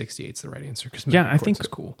VK68 is the right answer because I think it's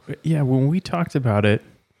cool. Yeah, when we talked about it,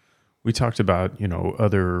 we talked about,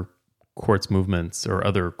 other quartz movements or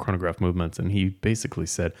other chronograph movements. And he basically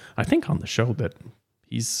said, I think on the show that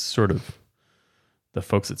he's sort of... The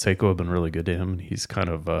folks at Seiko have been really good to him. And he's kind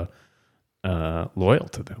of... loyal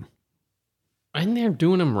to them. And they're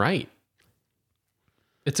doing them right.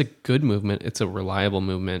 It's a good movement. It's a reliable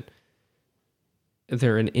movement.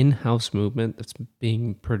 They're an in-house movement that's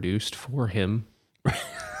being produced for him.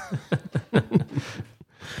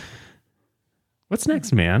 What's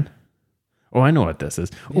next, man? Oh, I know what this is.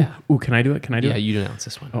 Yeah. Oh, can I do it? Yeah, you announce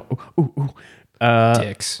this one.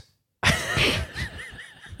 Dicks.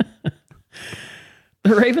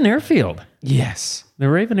 The Raven Airfield. Yes. The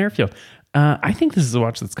Raven Airfield. I think this is a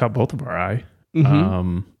watch that's caught both of our eye.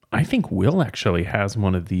 Mm-hmm. I think Will actually has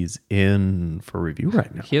one of these in for review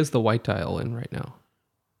right now. He has the white dial in right now.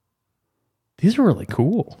 These are really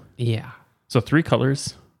cool. Yeah. So 3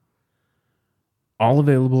 colors, all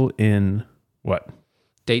available in what?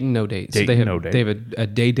 Date and no date. Date and no date. They have a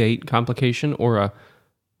day date complication or a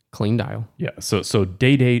clean dial. Yeah. So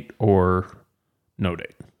day date or no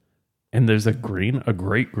date. And there's a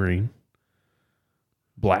great green,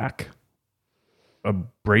 black, a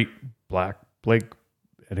bright black,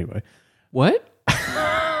 anyway. What?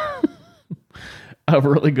 A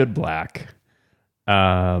really good black.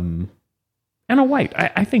 And a white.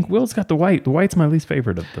 I think Will's got the white. The white's my least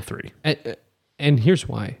favorite of the 3. And here's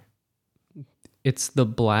why. It's the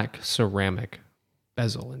black ceramic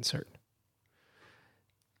bezel insert.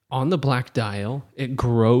 On the black dial, it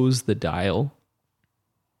grows the dial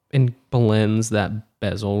and blends that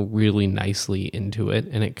bezel really nicely into it,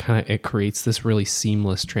 and it creates this really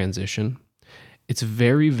seamless transition. It's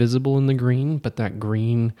very visible in the green, but that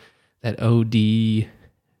green, that OD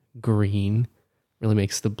green, really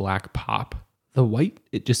makes the black pop. The white,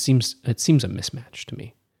 it seems a mismatch to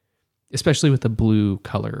me, especially with the blue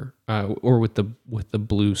color or with the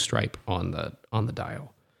blue stripe on the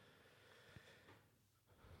dial.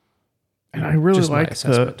 And I really like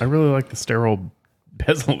the sterile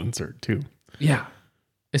bezel insert too. Yeah,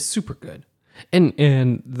 it's super good. And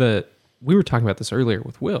we were talking about this earlier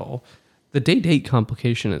with Will. The day date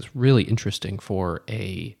complication is really interesting for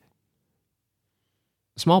a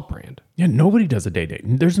small brand. Yeah, nobody does a day date.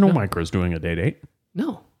 There's no micros doing a day date.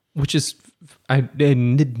 No, which is, I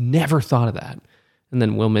never thought of that. And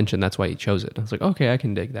then Will mentioned that's why he chose it. I was like, okay, I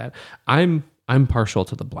can dig that. I'm partial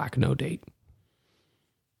to the black no date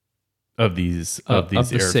of these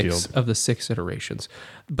Airfield. of the 6 iterations,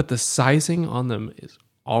 but the sizing on them is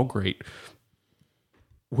all great.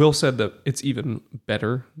 Will said that it's even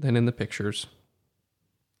better than in the pictures.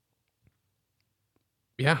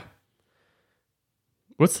 Yeah.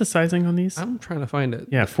 What's the sizing on these? I'm trying to find it.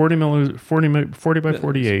 Yeah, 40 by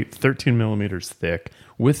 48, 13 millimeters thick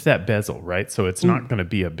with that bezel, right? So it's not going to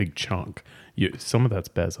be a big chunk. Some of that's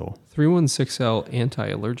bezel. 316L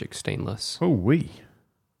anti-allergic stainless. Oh,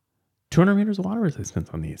 200 meters of water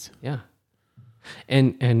resistance on these. Yeah.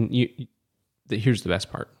 And here's the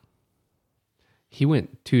best part. He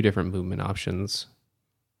went 2 different movement options.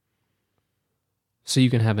 So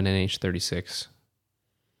you can have an NH36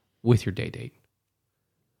 with your day date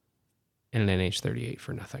and an NH38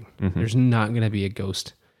 for nothing. Mm-hmm. There's not going to be a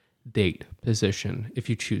ghost date position if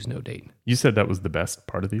you choose no date. You said that was the best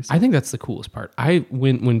part of these? I think that's the coolest part.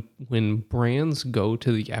 When brands go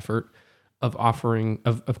to the effort of offering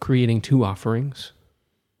of creating 2 offerings,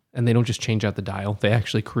 and they don't just change out the dial, they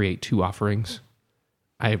actually create 2 offerings.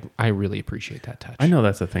 I really appreciate that touch. I know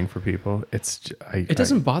that's a thing for people. It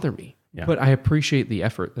doesn't bother me. Yeah. But I appreciate the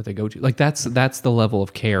effort that they go to. Like that's the level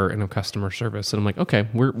of care and of customer service. And I'm like, okay,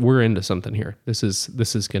 we're into something here. This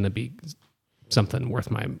is going to be something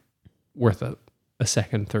worth a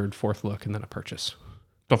second, third, fourth look, and then a purchase.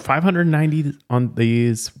 So 590 on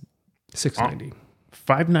these. 690.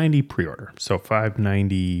 590 pre-order. So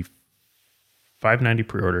 590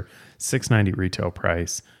 pre-order, 690 retail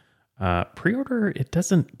price. Pre-order, it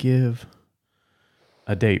doesn't give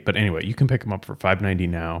a date, but anyway, you can pick them up for $590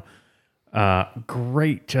 now.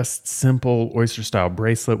 Great, just simple oyster style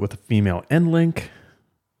bracelet with a female end link.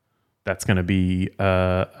 That's going to be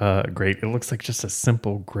great. It looks like just a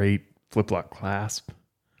simple, great flip-lock clasp.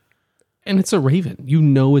 And it's a Raven. You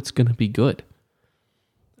know it's going to be good.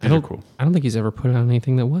 These are cool. I don't think he's ever put out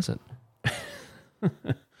anything that wasn't.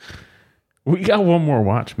 We got one more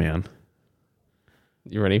watch, man.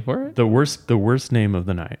 You ready for it? The worst name of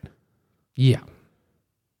the night. Yeah.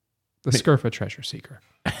 The Scurfa Treasure Seeker.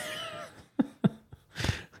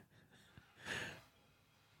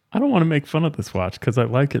 I don't want to make fun of this watch because I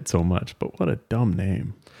like it so much, but what a dumb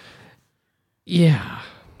name. Yeah.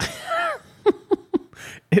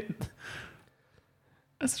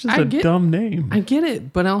 That's just a dumb name. I get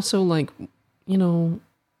it, but also like, did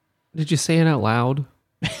you say it out loud?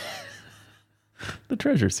 The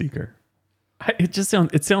Treasure Seeker. It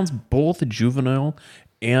sounds both juvenile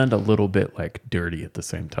and a little bit like dirty at the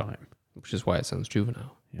same time. Which is why it sounds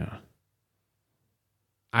juvenile. Yeah.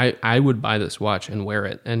 I would buy this watch and wear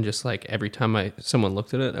it, and just like every time someone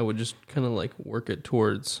looked at it, I would just kind of like work it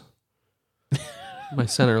towards my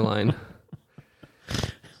center line.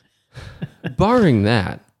 Barring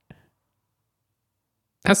that,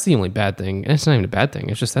 that's the only bad thing. And it's not even a bad thing.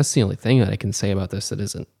 It's just that's the only thing that I can say about this that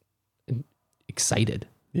isn't excited.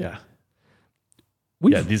 Yeah.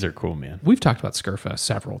 Yeah, these are cool, man. We've talked about Scurfa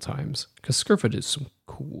several times because Scurfa does some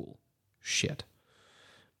cool shit.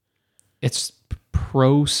 It's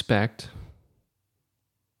pro spec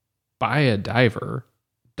by a diver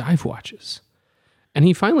dive watches. And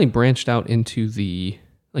he finally branched out into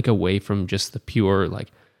away from just the pure,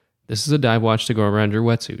 this is a dive watch to go around your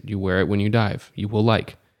wetsuit. You wear it when you dive. You will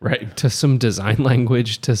like. Right. To some design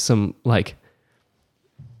language, to some to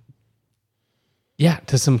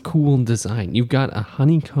some cool design. You've got a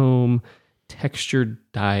honeycomb textured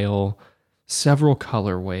dial, several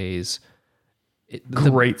colorways.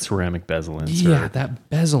 Great ceramic bezel insert. Yeah, that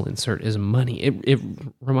bezel insert is money. It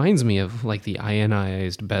reminds me of the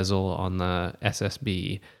ionized bezel on the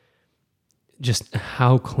SSB. Just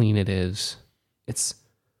how clean it is. It's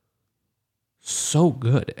so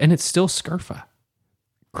good. And it's still Scurfa.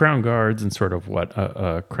 Crown guards and sort of what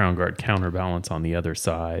a crown guard counterbalance on the other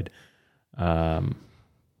side.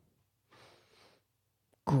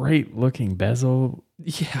 Great looking bezel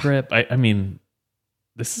grip. I mean,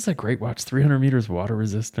 this is a great watch. 300 meters water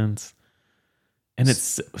resistance, and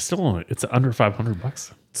it's under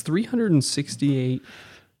 $500. It's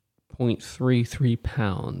 368.33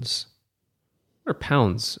 pounds. Or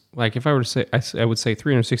pounds? Like if I were to say, I would say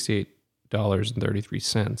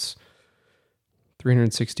 $368.33.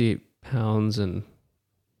 368 pounds and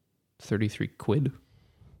 33 quid.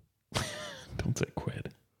 Don't say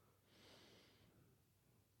quid.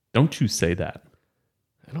 Don't you say that.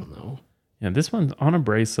 I don't know. Yeah, this one's on a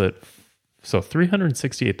bracelet. So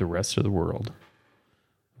 368 the rest of the world.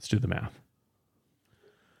 Let's do the math.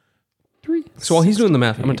 So while he's doing the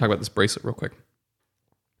math, I'm going to talk about this bracelet real quick.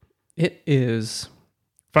 It is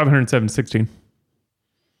 $507.16.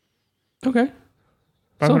 Okay.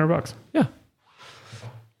 $500. Yeah.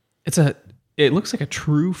 It looks like a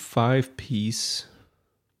true 5-piece.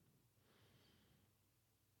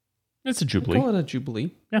 It's a Jubilee. Call it a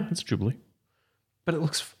Jubilee. Yeah, it's a Jubilee.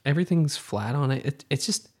 But everything's flat on it. It's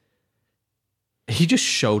just, he just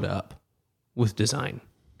showed up with design.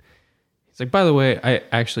 He's like, by the way, I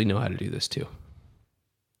actually know how to do this too.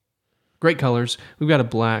 Great colors. We've got a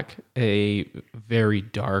black, a very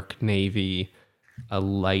dark navy, a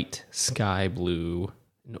light sky blue,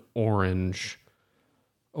 an orange,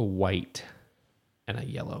 a white, and a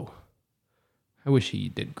yellow. I wish he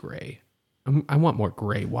did gray. I want more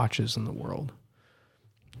gray watches in the world.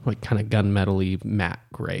 Like kind of gunmetal-y matte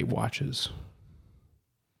gray watches.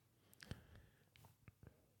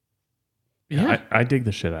 Yeah, I dig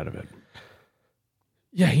the shit out of it.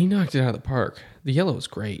 Yeah, he knocked it out of the park. The yellow is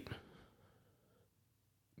great.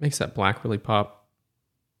 Makes that black really pop.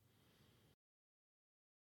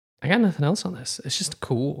 I got nothing else on this. It's just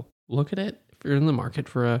cool. Look at it. If you're in the market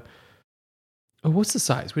for a... Oh, what's the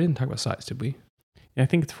size? We didn't talk about size, did we? Yeah, I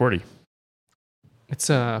think it's 40. It's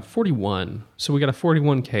 41. So we got a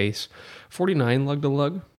 41 case. 49 lug to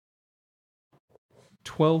lug.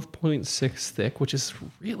 12.6 thick, which is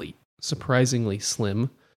really surprisingly slim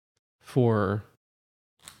for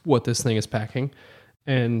what this thing is packing.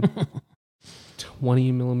 And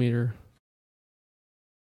 20 millimeter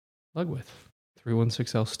lug width.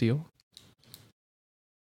 316L steel.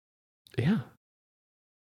 Yeah.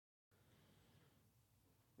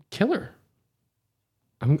 Killer.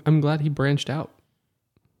 I'm glad he branched out.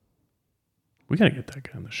 We got to get that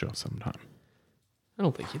guy on the show sometime. I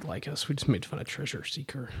don't think he'd like us. We just made fun of Treasure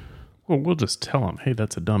Seeker. Well, we'll just tell him, hey,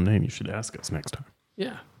 that's a dumb name. You should ask us next time.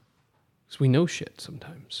 Yeah. Because we know shit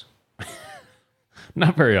sometimes.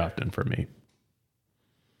 Not very often for me.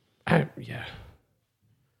 Yeah.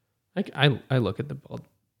 I look at the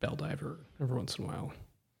Bell Diver every once in a while.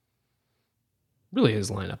 Really his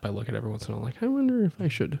lineup I look at every once in a while. Like, I wonder if I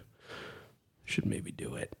should maybe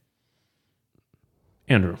do it.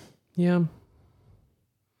 Andrew. Yeah.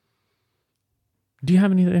 Do you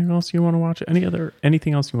have anything else you want to watch?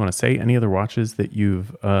 Anything else you want to say? Any other watches that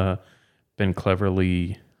you've been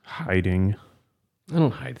cleverly hiding? I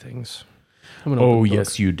don't hide things. I'm an open book.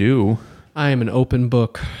 Yes, you do. I am an open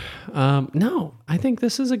book. No, I think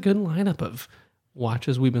this is a good lineup of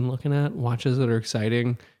watches we've been looking at, watches that are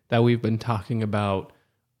exciting, that we've been talking about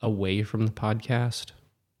away from the podcast.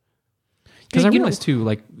 Because I realize too,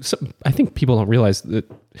 like, I think people don't realize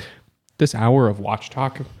that this hour of watch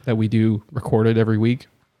talk that we do recorded every week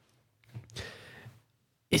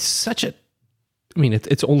is such a, I mean,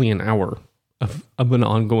 it's only an hour of an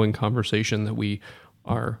ongoing conversation that we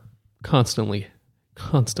are constantly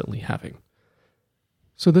having.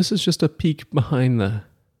 So this is just a peek behind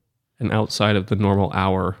and outside of the normal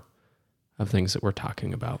hour of things that we're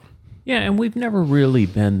talking about. Yeah, and we've never really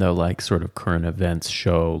been the like sort of current events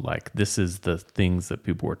show. Like this is the things that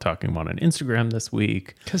people were talking about on Instagram this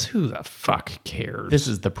week. Because who the fuck cares? This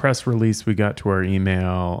is the press release we got to our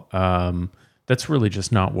email. That's really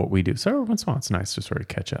just not what we do. So every once in a while, it's nice to sort of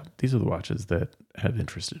catch up. These are the watches that have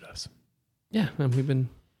interested us. Yeah, and we've been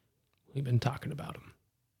talking about them.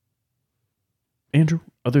 Andrew,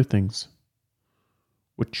 other things.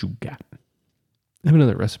 What you got? I have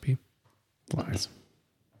another recipe. Lies.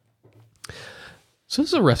 So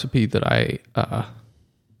this is a recipe that I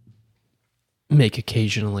make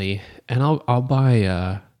occasionally, and I'll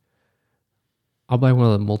buy one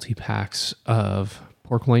of the multi-packs of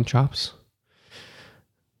pork loin chops.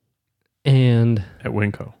 And At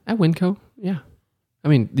Winco. At Winco, yeah. I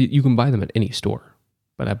mean, you can buy them at any store,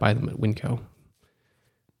 but I buy them at Winco.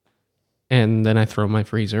 And then I throw them in my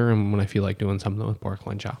freezer, and when I feel like doing something with pork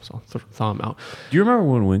loin chops, I'll thaw them out. Do you remember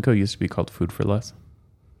when Winco used to be called Food for Less?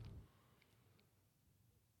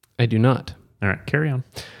 I do not. All right, carry on.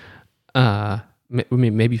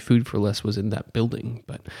 Maybe Food for Less was in that building,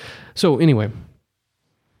 but so anyway,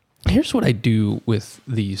 here's what I do with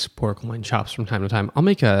these pork loin chops from time to time. I'll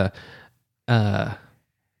make a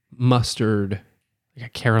mustard, like a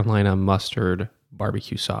Carolina mustard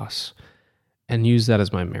barbecue sauce, and use that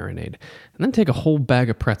as my marinade. And then take a whole bag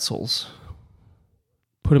of pretzels,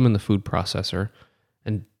 put them in the food processor,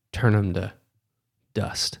 and turn them to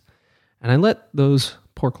dust. And I let those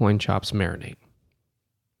pork loin chops marinate.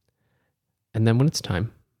 And then when it's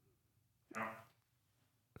time...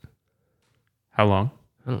 How long?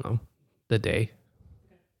 I don't know, the day.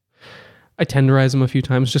 I tenderize them a few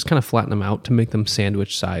times, just kind of flatten them out to make them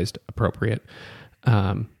sandwich sized appropriate.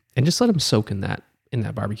 And just let them soak in that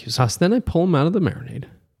barbecue sauce. Then I pull them out of the marinade,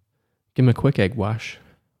 give them a quick egg wash,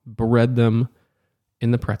 bread them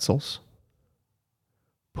in the pretzels,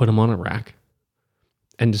 put them on a rack,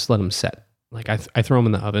 and just let them set. Like I throw them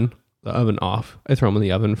in the oven off. I throw them in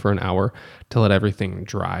the oven for an hour to let everything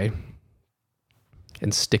dry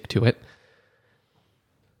and stick to it.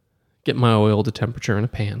 Get my oil to temperature in a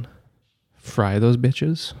pan. Fry those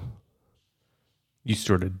bitches. You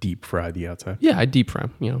sort of deep fry the outside. Yeah, I deep fry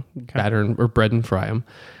them, batter or bread and fry them.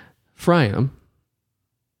 Fry them.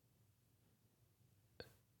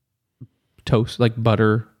 Toast, like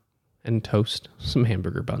butter and toast some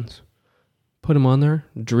hamburger buns. Put them on there.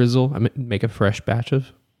 Drizzle. Make a fresh batch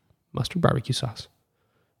of mustard barbecue sauce.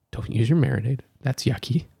 Don't use your marinade. That's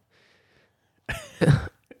yucky.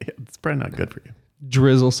 It's probably not good for you.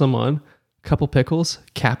 Drizzle some on. Couple pickles.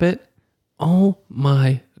 Cap it. Oh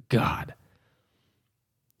my God.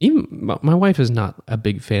 Even my wife is not a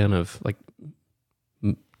big fan of like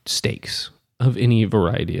steaks of any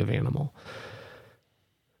variety of animal.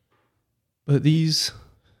 But these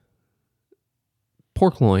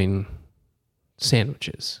pork loin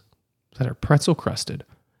sandwiches that are pretzel crusted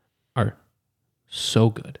are so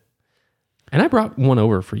good. And I brought one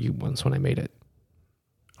over for you once when I made it.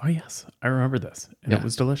 Oh, yes. I remember this. And it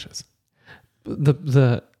was delicious.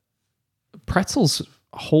 The pretzels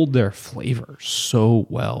hold their flavor so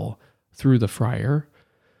well through the fryer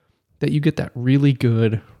that you get that really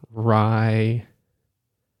good rye,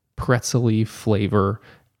 pretzel-y flavor,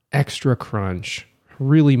 extra crunch,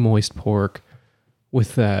 really moist pork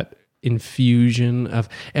with that infusion of.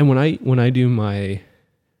 And when I do my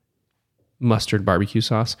mustard barbecue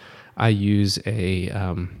sauce, I use a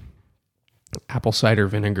apple cider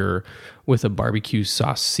vinegar with a barbecue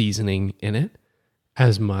sauce seasoning in it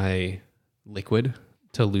as my liquid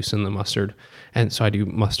to loosen the mustard. And so I do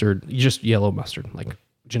mustard, just yellow mustard, like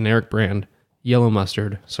generic brand, yellow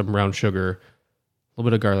mustard, some brown sugar, a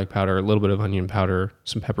little bit of garlic powder, a little bit of onion powder,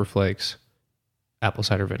 some pepper flakes, apple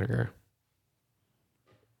cider vinegar.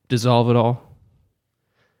 Dissolve it all,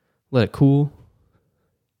 let it cool,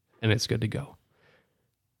 and it's good to go.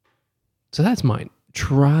 So that's mine.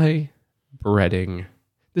 Try breading.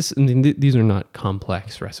 These are not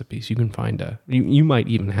complex recipes. You can find you might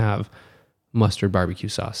even have mustard barbecue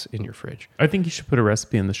sauce in your fridge. I think you should put a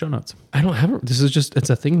recipe in the show notes. I don't have this is just, it's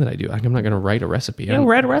a thing that I do. Like, I'm not going to write a recipe.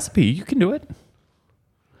 Write a recipe. You can do it.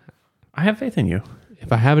 I have faith in you.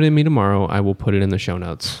 If I have it in me tomorrow, I will put it in the show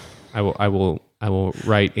notes. I will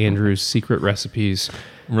write Andrew's secret recipes.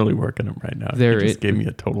 I'm really working them right now. You just gave me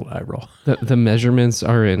a total eye roll. The measurements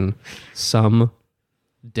are in some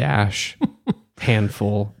dash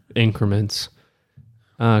handful increments.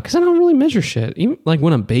 Because I don't really measure shit. Even like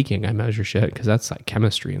when I'm baking, I measure shit because that's like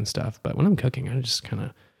chemistry and stuff. But when I'm cooking, I just kind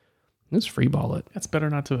of just freeball it. That's better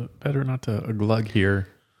not to a glug here.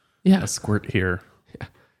 Yeah, a squirt here. Yeah.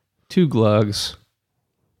 2 glugs,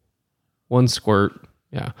 1 squirt.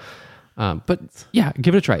 Yeah, but yeah,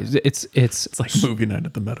 give it a try. It's like movie night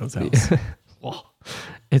at the Meadows house. Well,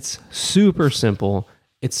 it's super simple.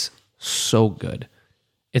 It's so good.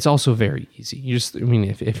 It's also very easy. You just,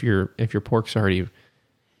 if your pork's already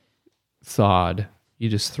thawed, you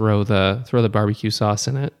just throw the barbecue sauce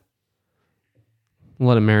in it,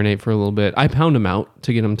 let it marinate for a little bit. I pound them out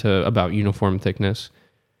to get them to about uniform thickness,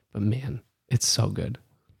 but man, it's so good.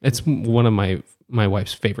 It's one of my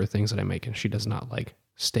wife's favorite things that I make, and she does not like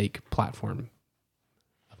steak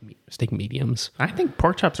mediums. I think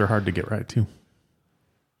pork chops are hard to get right too.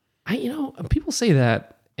 People say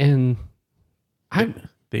that, and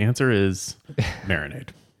the answer is marinade.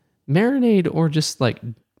 Marinade, or just like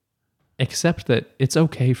accept that it's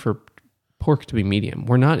okay for pork to be medium.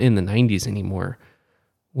 We're not in the 90s anymore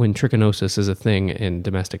when trichinosis is a thing in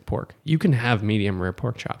domestic pork. You can have medium rare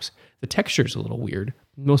pork chops. The texture is a little weird.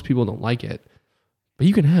 Most people don't like it, but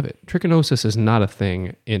you can have it. Trichinosis is not a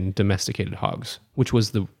thing in domesticated hogs, which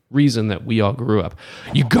was the reason that we all grew up.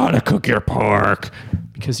 You gotta cook your pork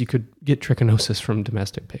because you could get trichinosis from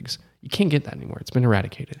domestic pigs. You can't get that anymore. It's been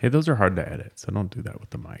eradicated. Hey, those are hard to edit, so don't do that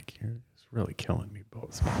with the mic. You're just really killing me,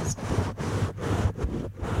 both.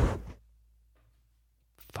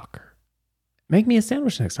 Fucker. Make me a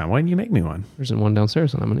sandwich next time. Why didn't you make me one? There's one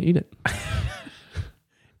downstairs and I'm going to eat it.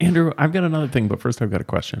 Andrew, I've got another thing, but first I've got a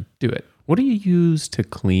question. Do it. What do you use to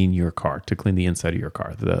clean your car, to clean the inside of your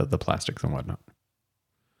car, the plastics and whatnot?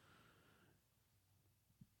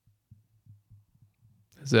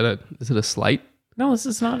 Is it a slight? No, this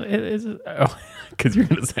is not. Because you're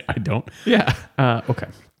going to say I don't. Yeah. Okay.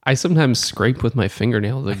 I sometimes scrape with my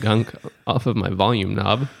fingernail the gunk off of my volume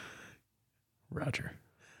knob. Roger.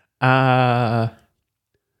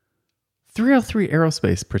 303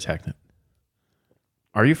 Aerospace Protectant.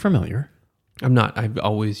 Are you familiar? I'm not. I've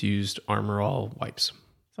always used Armor All wipes.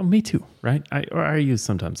 Oh, me too, right? I use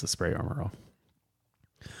sometimes the spray armor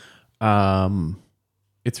all.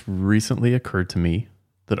 It's recently occurred to me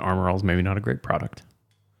that Armor All is maybe not a great product.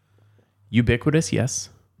 Ubiquitous, yes.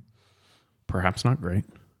 Perhaps not great.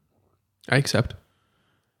 I accept.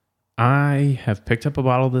 I have picked up a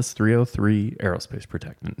bottle of this 303 aerospace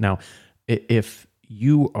protectant. Now, if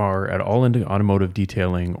you are at all into automotive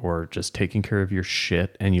detailing or just taking care of your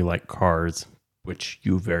shit and you like cars, which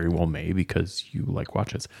you very well may because you like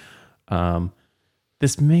watches,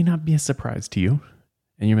 this may not be a surprise to you.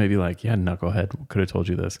 And you may be like, yeah, knucklehead, could have told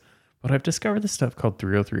you this. But I've discovered this stuff called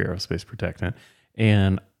 303 aerospace protectant.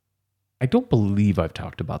 And I don't believe I've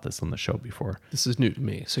talked about this on the show before. This is new to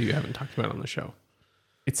me, so you haven't talked about it on the show.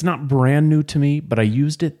 It's not brand new to me, but I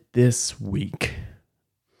used it this week.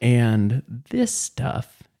 And this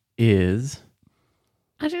stuff is,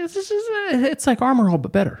 it's like Armor All,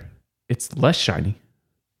 but better. It's less shiny.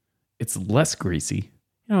 It's less greasy.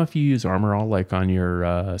 You know, if you use Armor All like on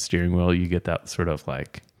your steering wheel, you get that sort of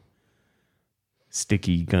like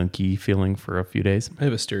sticky, gunky feeling for a few days. I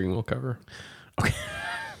have a steering wheel cover. Okay.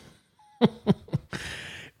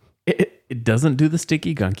 It doesn't do the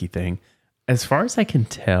sticky, gunky thing. As far as I can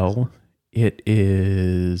tell, it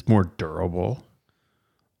is more durable,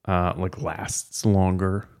 like lasts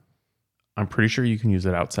longer. I'm pretty sure you can use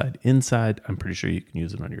it outside, inside. I'm pretty sure you can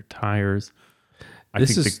use it on your tires. I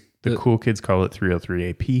think the cool kids call it 303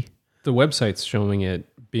 AP. The website's showing it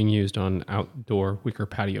being used on outdoor wicker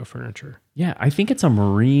patio furniture. Yeah, I think it's a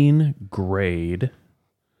marine grade.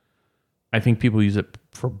 I think people use it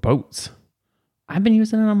for boats. I've been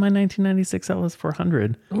using it on my 1996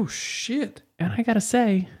 LS400. Oh, shit. And I got to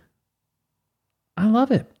say, I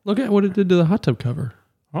love it. Look at what it did to the hot tub cover.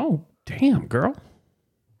 Oh, damn, girl.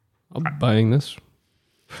 I'm buying this.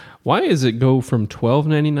 Why does it go from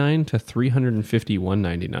 $12.99 to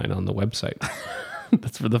 $351.99 on the website?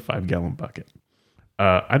 That's for the 5-gallon bucket.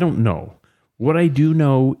 I don't know. What I do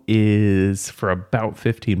know is for about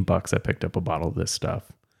 $15, I picked up a bottle of this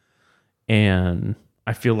stuff. And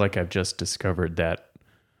I feel like I've just discovered that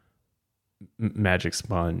magic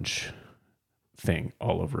sponge thing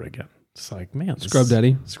all over again. It's like, man. Scrub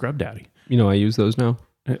Daddy. Scrub Daddy. You know, I use those now.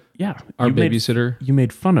 Yeah. Our babysitter. You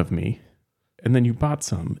made fun of me. And then you bought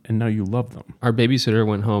some, and now you love them. Our babysitter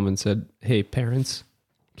went home and said, hey, parents,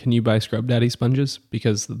 can you buy Scrub Daddy sponges?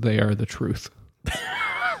 Because they are the truth.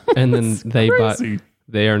 And then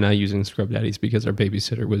they are now using Scrub Daddies because our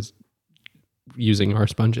babysitter was using our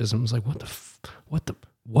sponges and was like,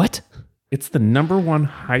 what? It's the #1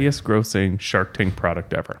 highest grossing Shark Tank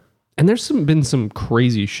product ever. And there's been some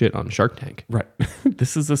crazy shit on Shark Tank. Right.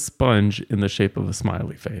 This is a sponge in the shape of a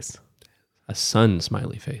smiley face. A sun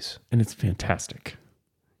smiley face. And it's fantastic.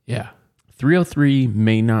 Yeah. 303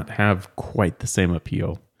 may not have quite the same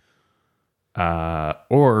appeal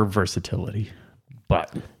or versatility,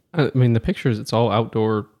 but I mean, the pictures, it's all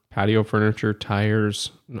outdoor patio furniture,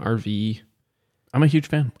 tires, an RV. I'm a huge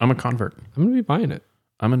fan. I'm a convert. I'm going to be buying it.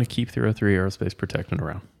 I'm going to keep 303 aerospace protectant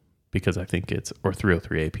around because I think or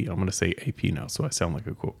 303 AP. I'm going to say AP now, so I sound like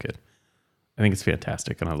a cool kid. I think it's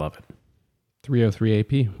fantastic and I love it. 303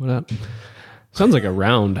 AP. What up? Sounds like a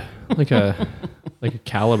round, like a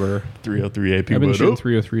caliber. 303 AP. I've been shooting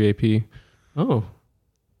 303 AP. Oh,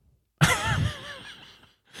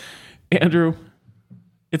 Andrew,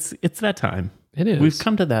 it's that time. it is. We've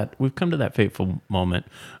come to that fateful moment.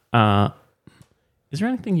 Is there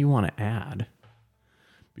anything you want to add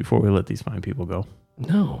before we let these fine people go?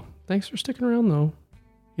 No. Thanks for sticking around, though.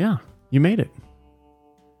 Yeah, you made it.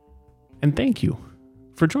 And thank you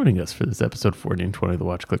for joining us for this episode 40 and 20 of the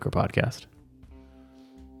Watch Clicker podcast.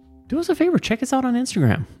 Do us a favor, check us out on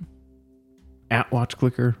Instagram at Watch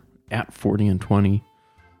Clicker, at 40 and 20.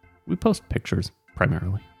 We post pictures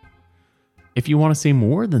primarily. If you want to see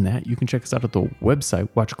more than that, you can check us out at the website,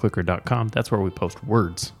 watchclicker.com. That's where we post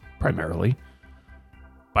words primarily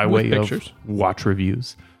by With way pictures. of watch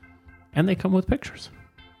reviews. And they come with pictures.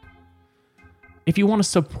 If you want to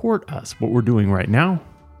support us, what we're doing right now,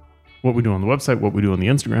 what we do on the website, what we do on the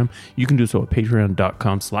Instagram, you can do so at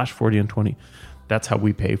patreon.com/40and20. That's how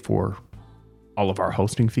we pay for all of our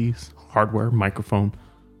hosting fees, hardware, microphone,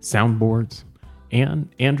 soundboards, and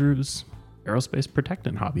Andrew's aerospace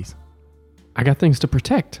protectant hobbies. I got things to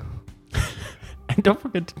protect. And don't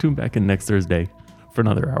forget to tune back in next Thursday for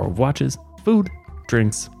another hour of watches, food,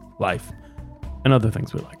 drinks, life, and other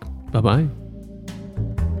things we like. Bye-bye.